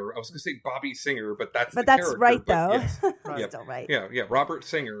 Robert Singer. I was going to say Bobby Singer, but that's the that's character, right though. Yes. Right. Still right. Yeah. Robert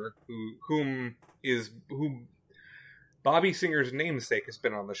Singer, whom Bobby Singer's namesake has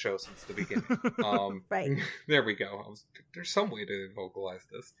been on the show since the beginning. Right. There we go. There's some way to vocalize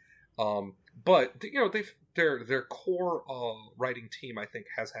this. But their core writing team, I think,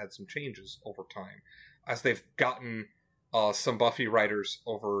 has had some changes over time as they've gotten some Buffy writers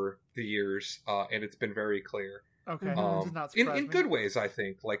over the years, and it's been very clear. Okay, in good ways, I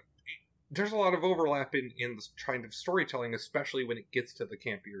think. Like, there's a lot of overlap in the kind of storytelling, especially when it gets to the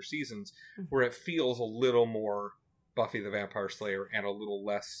campier seasons, where it feels a little more Buffy the Vampire Slayer and a little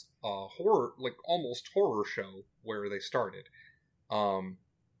less horror, like almost horror show where they started.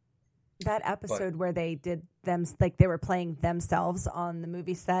 That episode where they did them, like they were playing themselves on the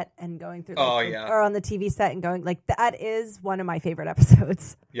movie set and going through, or on the TV set and going, like, that is one of my favorite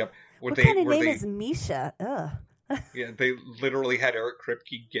episodes. Yep. What kind of name is Misha? Ugh. Yeah, they literally had Eric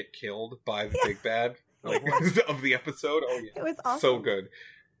Kripke get killed by the big bad of the episode. Oh yeah, it was awesome. So good.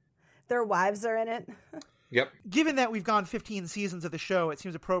 Their wives are in it. Yep. Given that we've gone 15 seasons of the show, it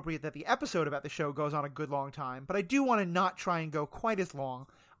seems appropriate that the episode about the show goes on a good long time. But I do want to not try and go quite as long.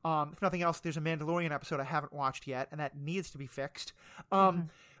 If nothing else, there's a Mandalorian episode I haven't watched yet, and that needs to be fixed.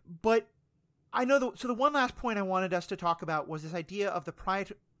 But I know so the one last point I wanted us to talk about was this idea of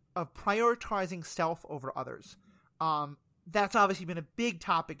of prioritizing self over others. That's obviously been a big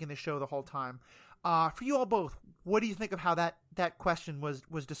topic in the show the whole time. For you all both, what do you think of how that question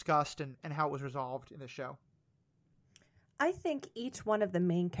was discussed and how it was resolved in the show? I think each one of the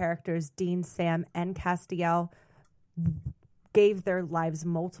main characters, Dean, Sam, and Castiel, gave their lives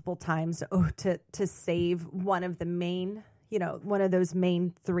multiple times to save one of the main, one of those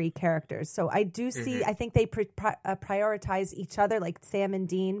main three characters. So I do see, I think they prioritize each other, like Sam and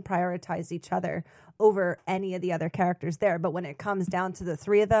Dean prioritize each other over any of the other characters there. But when it comes down to the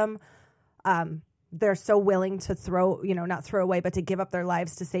three of them, they're so willing to not throw away, but to give up their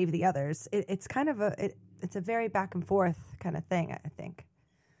lives to save the others. It's kind of it's a very back and forth kind of thing, I think.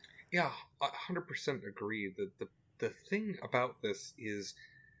 Yeah, 100% agree. The thing about this is,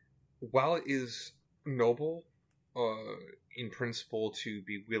 while it is noble, in principle, to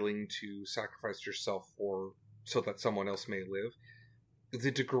be willing to sacrifice yourself so that someone else may live,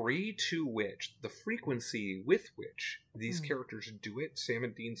 the degree to which, the frequency with which these characters do it, Sam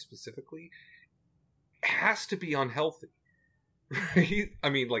and Dean specifically, has to be unhealthy. Right? I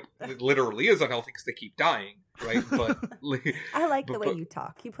mean, like, it literally is unhealthy because they keep dying, right? But I like the way you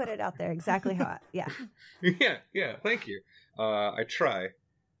talk. You put it out there exactly how yeah. Yeah, thank you. I try.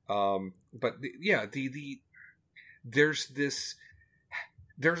 But there's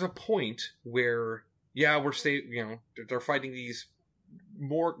a point where, they're fighting these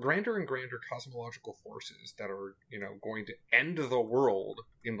more grander and grander cosmological forces that are, going to end the world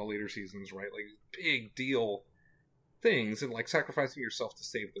in the later seasons, right? Like, big deal things, and like sacrificing yourself to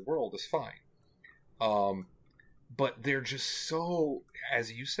save the world is fine. But they're just so,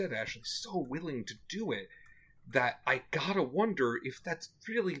 as you said, Ashley, so willing to do it that I gotta wonder if that's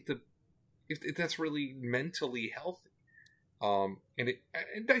really if that's really mentally healthy. And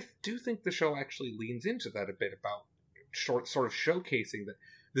I do think the show actually leans into that a bit about sort of showcasing that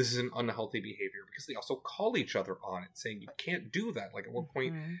this is an unhealthy behavior, because they also call each other on it, saying you can't do that. Like at one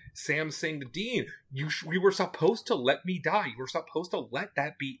point, Sam's saying to Dean, "We were supposed to let me die. You were supposed to let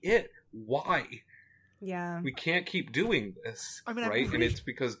that be it. Why? Yeah, we can't keep doing this." I mean, right? And it's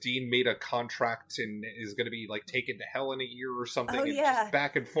because Dean made a contract and is going to be like taken to hell in a year or something. Oh, and yeah. just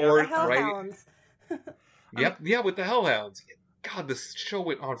back and forth, the right? Hellhounds. Yep, with the Hellhounds. God, this show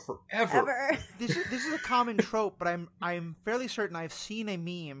went on forever. This is a common trope, but I'm fairly certain I've seen a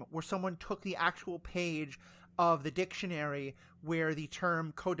meme where someone took the actual page of the dictionary where the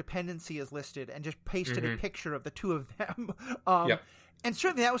term codependency is listed and just pasted a picture of the two of them. Yep. And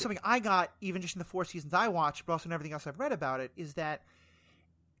certainly that was something I got even just in the 4 seasons I watched, but also in everything else I've read about it, is that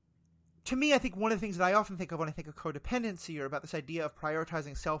to me, I think one of the things that I often think of when I think of codependency, or about this idea of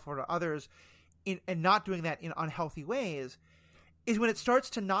prioritizing self over others and not doing that in unhealthy ways, is when it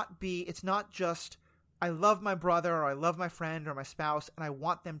starts to not be, it's not just, I love my brother or I love my friend or my spouse and I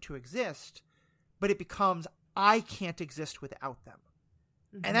want them to exist, but it becomes, I can't exist without them.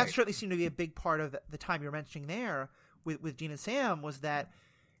 Mm-hmm. And that certainly seemed to be a big part of the time you're mentioning there with Dean and Sam, was that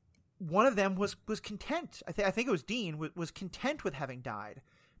one of them was content. I think it was Dean, was content with having died,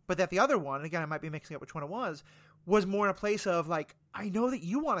 but that the other one, and again, I might be mixing up which one it was more in a place of like, I know that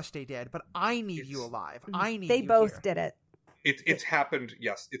you want to stay dead, but I need you alive. I need they you both here. did it. It's happened,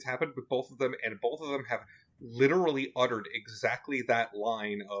 yes. It's happened with both of them, and both of them have literally uttered exactly that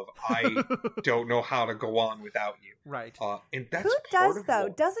line of, I don't know how to go on without you. Right. And that's Who part does, of though?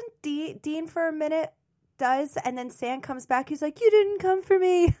 Doesn't Dean for a minute does, and then Sam comes back, he's like, you didn't come for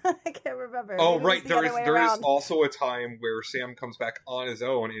me. I can't remember. Oh, maybe right. There is around. also a time where Sam comes back on his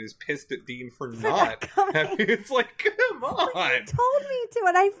own and is pissed at Dean for not having, it's like, come on. You told me to,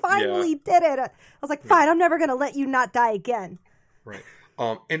 and I finally did it. I was like, fine, I'm never going to let you not die again. Right.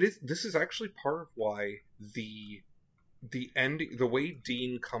 And this is actually part of why the end, the way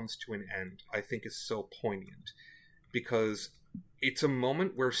Dean comes to an end, I think is so poignant, because it's a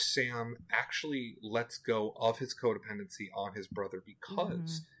moment where Sam actually lets go of his codependency on his brother,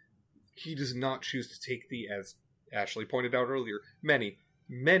 because he does not choose to take the, as Ashley pointed out earlier,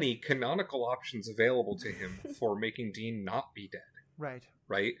 many canonical options available to him for making Dean not be dead. Right.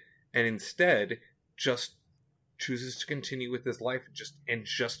 Right? And instead just chooses to continue with his life and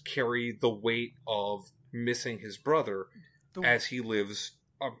just carry the weight of missing his brother as he lives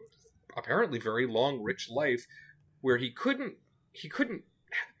a apparently very long, rich life where he couldn't.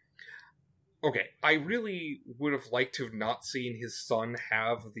 Okay, I really would have liked to have not seen his son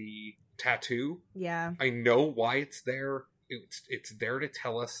have the tattoo. Yeah. I know why it's there. It's there to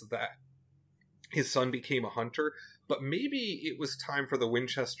tell us that his son became a hunter, but maybe it was time for the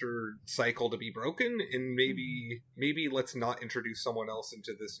Winchester cycle to be broken, and maybe let's not introduce someone else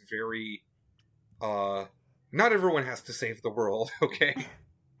into this very not everyone has to save the world, okay?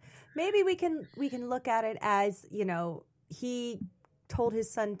 Maybe we can look at it as, he told his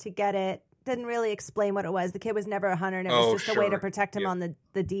son to get it, didn't really explain what it was. The kid was never a hunter, and it was just a way to protect him on the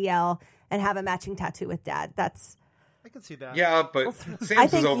DL and have a matching tattoo with Dad. I can see that. Yeah, but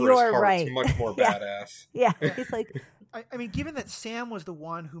Sam's is over his heart. Right. It's much more badass. Yeah, he's like... I mean, given that Sam was the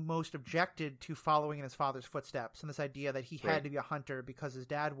one who most objected to following in his father's footsteps, and this idea that he had to be a hunter because his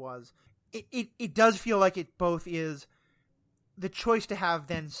dad was, it does feel like it both is the choice to have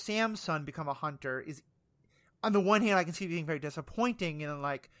then Sam's son become a hunter is, on the one hand, I can see it being very disappointing, and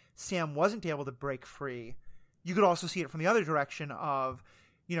like Sam wasn't able to break free. You could also see it from the other direction of,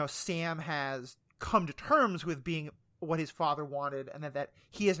 Sam has come to terms with being what his father wanted, and that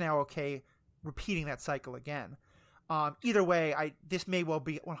he is now okay repeating that cycle again. Either way, this may well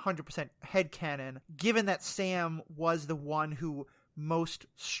be 100% headcanon, given that Sam was the one who most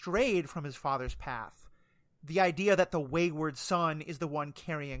strayed from his father's path. The idea that the wayward son is the one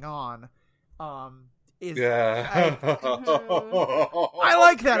carrying on is... Yeah. I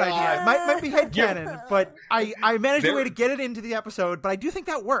like that idea. It might be headcanon, but I managed a way to get it into the episode, but I do think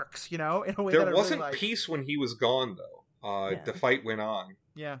that works, in a way that I wasn't really like. peace when he was gone, though. The fight went on.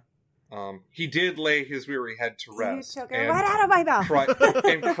 Yeah. He did lay his weary head to rest. And right out of my mouth.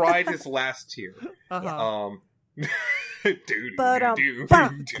 And cried his last tear. Uh-huh.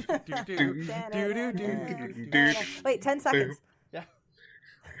 Wait, 10 seconds. Yeah.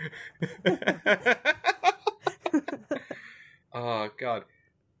 Oh, God.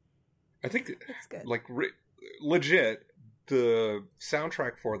 I think, it's good. legit, the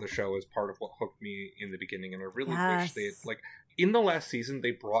soundtrack for the show is part of what hooked me in the beginning, and I really wish they had, in the last season,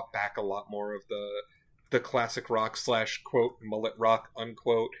 they brought back a lot more of the classic rock / quote mullet rock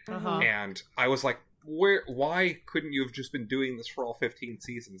unquote, and I was like, why couldn't you have just been doing this for all 15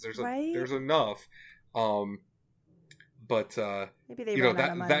 seasons? There's enough. But maybe they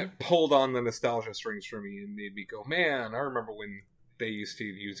that pulled on the nostalgia strings for me and made me go, man, I remember when they used to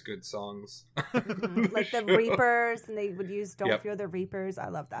use good songs. Like the Reapers, and they would use Don't Fear the Reapers. I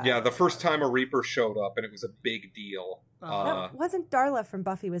love that. Yeah, the first time a Reaper showed up, and it was a big deal. Wasn't Darla from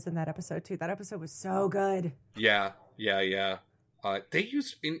Buffy was in that episode, too? That episode was so good. Yeah. They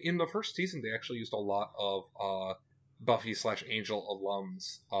used, in the first season, they actually used a lot of Buffy / Angel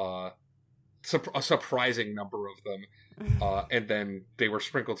alums. A surprising number of them. And then they were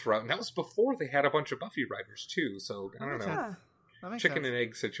sprinkled throughout. And that was before they had a bunch of Buffy writers, too. So, I don't know. Yeah. Chicken and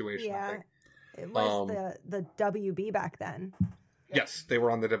egg situation, I think. It was the WB back then. Yes, they were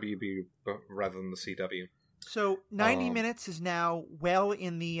on the WB rather than the CW. So 90 minutes is now well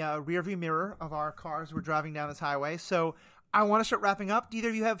in the rearview mirror of our cars. We're driving down this highway. So I want to start wrapping up. Do either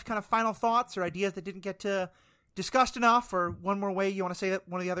of you have kind of final thoughts or ideas that didn't get discussed enough, or one more way you want to say that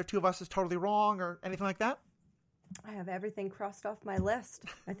one of the other two of us is totally wrong, or anything like that? I have everything crossed off my list.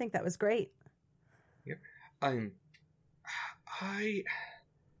 I think that was great. Yeah.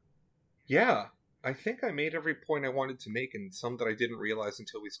 I think I made every point I wanted to make, and some that I didn't realize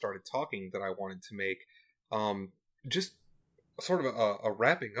until we started talking that I wanted to make. Just sort of a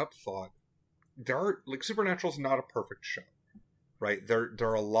wrapping up thought. Supernatural's not a perfect show, right? There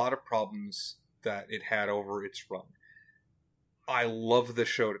are a lot of problems that it had over its run. I love the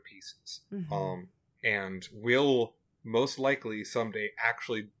show to pieces. And will most likely someday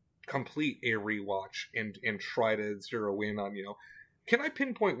actually complete a rewatch and try to zero in on, can I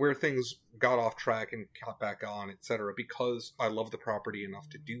pinpoint where things got off track and got back on, etc., because I love the property enough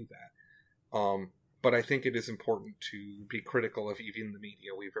to do that. But I think it is important to be critical of even the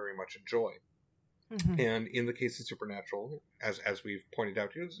media we very much enjoy. And in the case of Supernatural, as we've pointed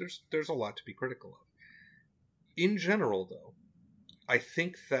out here, there's a lot to be critical of. In general, though, I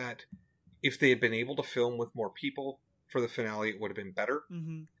think that if they had been able to film with more people for the finale, it would have been better.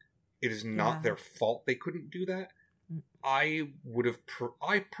 It is not their fault they couldn't do that. I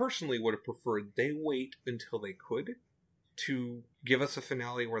personally would have preferred they wait until they could to give us a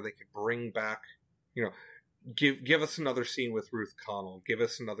finale where they could bring back, give us another scene with Ruth Connell, give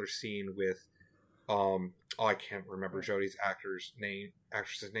us another scene with, I can't remember Jodie's actress's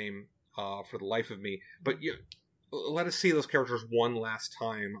name for the life of me, but let us see those characters one last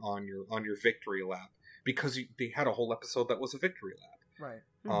time on your victory lap, because they had a whole episode that was a victory lap, right?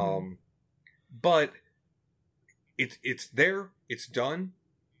 But it's there, it's done,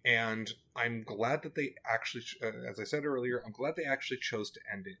 and I'm glad that they actually, as I said earlier, I'm glad they actually chose to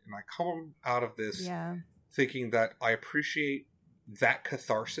end it. And I come out of this thinking that I appreciate that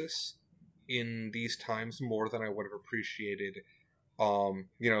catharsis in these times more than I would have appreciated,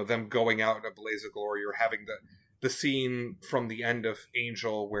 them going out in a blaze of glory, or having the scene from the end of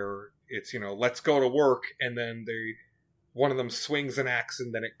Angel where it's, let's go to work, and then one of them swings an axe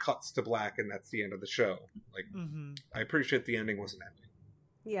and then it cuts to black and that's the end of the show. I appreciate the ending wasn't ending.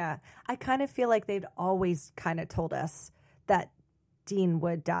 Yeah. I kind of feel like they'd always kind of told us that Dean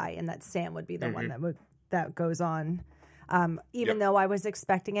would die and that Sam would be the one that goes on. Even though I was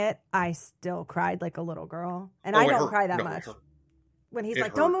expecting it, I still cried like a little girl. And I don't cry that much. When he's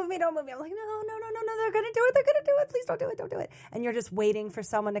like, don't move me. I'm like, no, they're going to do it. Please don't do it. And you're just waiting for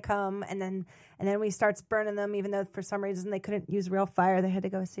someone to come. And then he starts burning them, even though for some reason they couldn't use real fire. They had to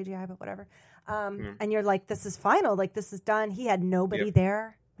go with CGI, but whatever. And you're like, this is final. Like, this is done. He had nobody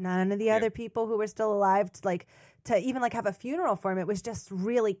there. None of the other people who were still alive to even have a funeral for him. It was just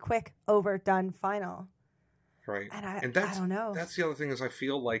really quick, overdone, final. Right. And I don't know. That's the other thing, is I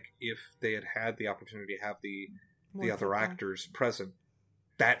feel like if they had the opportunity to have the other actors present,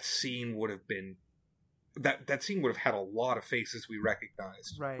 that scene would have been that scene would have had a lot of faces we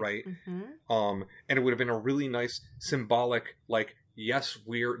recognized, right? And it would have been a really nice symbolic, yes,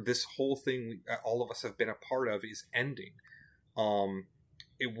 this whole thing all of us have been a part of is ending.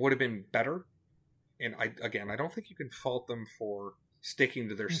 It would have been better, and I don't think you can fault them for sticking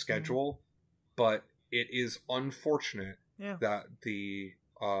to their schedule, but it is unfortunate that the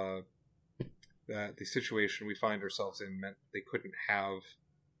situation we find ourselves in meant they couldn't have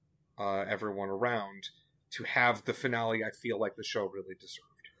everyone around to have the finale I feel like the show really deserved.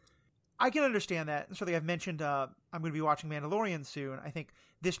 I can understand that. And certainly I've mentioned I'm going to be watching Mandalorian soon. I think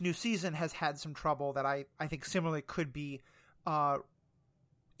this new season has had some trouble that I think similarly could be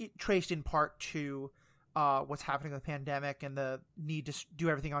traced in part to what's happening with the pandemic and the need to do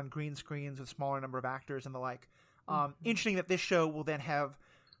everything on green screens with smaller number of actors and the like. Interesting that this show will then have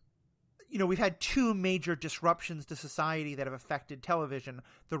we've had two major disruptions to society that have affected television,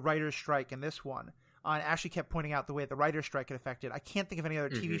 the writer's strike and this one. And Ashley kept pointing out the way the writer's strike had affected. I can't think of any other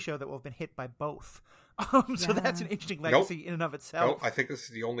TV show that will have been hit by both. So that's an interesting legacy in and of itself. I think this is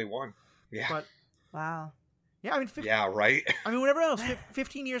the only one. Yeah. But, wow. Yeah, I mean, right. I mean, whatever else,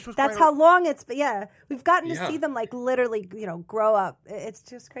 15 years was. That's how long it's been. Yeah, we've gotten to see them like literally, grow up. It's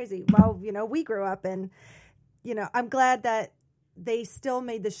just crazy. Well, we grew up, and I'm glad that they still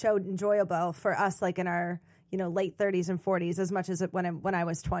made the show enjoyable for us, like in our late 30s and 40s, as much as when I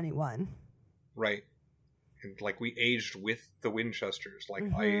was 21. Right, and like we aged with the Winchesters. Like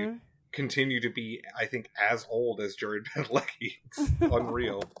I continue to be, I think, as old as Jared Padalecki. It's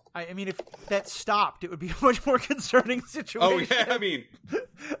unreal. I mean, if that stopped, it would be a much more concerning situation. Oh, yeah, I mean.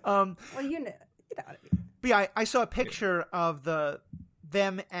 Well, you know what I mean. But yeah, I saw a picture of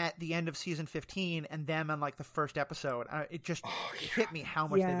them at the end of season 15 and them on like the first episode. It just hit me how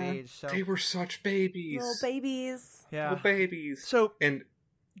much they've aged. So. They were such babies. Little babies. Yeah. Little babies. So, and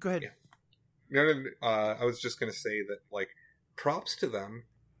go ahead. Yeah. No, I was just going to say that, like, props to them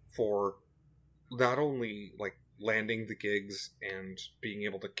for not only like landing the gigs and being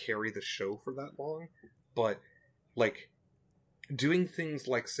able to carry the show for that long, but like doing things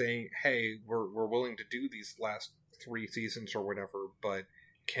like saying, hey, we're willing to do these last 3 seasons or whatever, but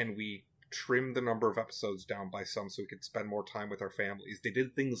can we trim the number of episodes down by some so we could spend more time with our families? They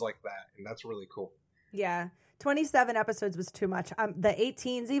did things like that, and that's really cool. Yeah. 27 episodes was too much. The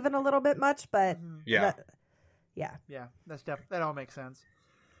 18's even a little bit much, but yeah, that all makes sense.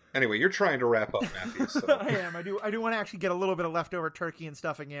 Anyway, you're trying to wrap up, Matthew. So. I am. I do want to actually get a little bit of leftover turkey and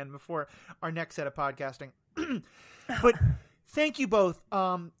stuffing in before our next set of podcasting. But thank you both.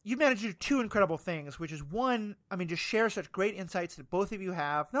 You managed to do 2 incredible things, which is one, I mean, just share such great insights that both of you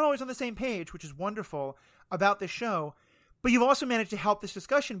have, not always on the same page, which is wonderful about this show, but you've also managed to help this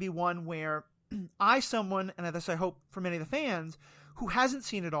discussion be one where someone, and this I hope for many of the fans, who hasn't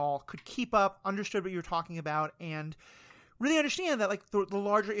seen it all, could keep up, understood what you're talking about, and really understand that, like, the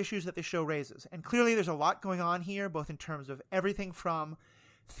larger issues that this show raises. And clearly there's a lot going on here, both in terms of everything from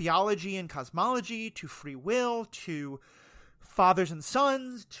theology and cosmology to free will to fathers and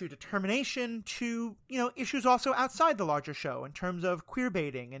sons to determination to, issues also outside the larger show in terms of queer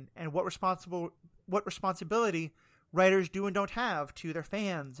baiting and what responsibility writers do and don't have to their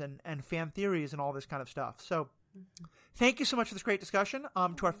fans and fan theories and all this kind of stuff. So thank you so much for this great discussion.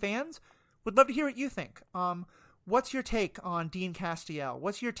 To our fans, would love to hear what you think. What's your take on Dean Castiel?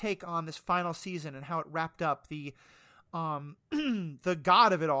 What's your take on this final season and how it wrapped up the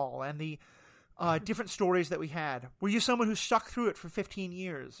god of it all and the different stories that we had? Were you someone who stuck through it for 15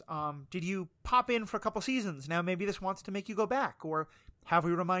 years? Did you pop in for a couple seasons? Now maybe this wants to make you go back, or have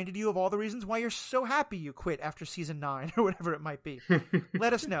we reminded you of all the reasons why you're so happy you quit after season 9 or whatever it might be?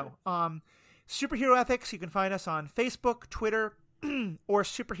 Let us know. Superhero Ethics, you can find us on Facebook, Twitter, or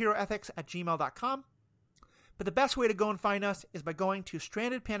superheroethics@gmail.com. But the best way to go and find us is by going to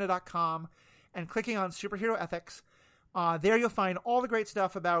strandedpanda.com and clicking on Superhero Ethics. There you'll find all the great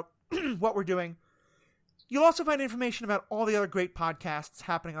stuff about what we're doing. You'll also find information about all the other great podcasts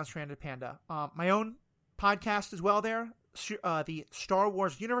happening on Stranded Panda. My own podcast as well there, the Star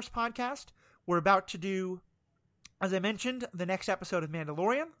Wars Universe podcast. We're about to do, as I mentioned, the next episode of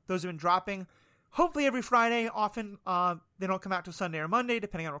Mandalorian. Those have been dropping hopefully every Friday. Often they don't come out till Sunday or Monday,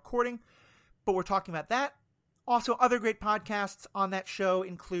 depending on recording. But we're talking about that. Also, other great podcasts on that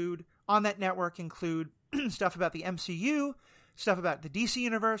network include stuff about the MCU, stuff about the DC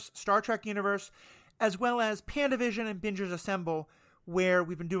Universe, Star Trek Universe, as well as PandaVision and Bingers Assemble, where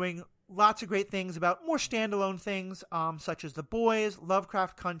we've been doing lots of great things about more standalone things, such as The Boys,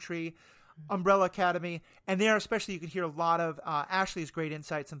 Lovecraft Country, Umbrella Academy, and there especially you can hear a lot of Ashley's great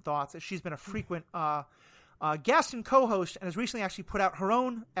insights and thoughts, as she's been a frequent guest and co-host, and has recently actually put out her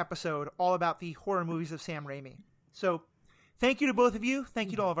own episode all about the horror movies of Sam Raimi. So thank you to both of you.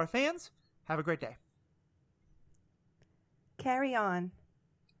 Thank you to all of our fans. Have a great day. Carry on.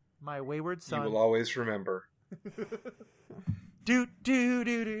 My wayward son. You will always remember. No,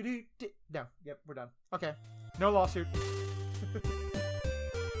 yep, we're done. Okay. No lawsuit.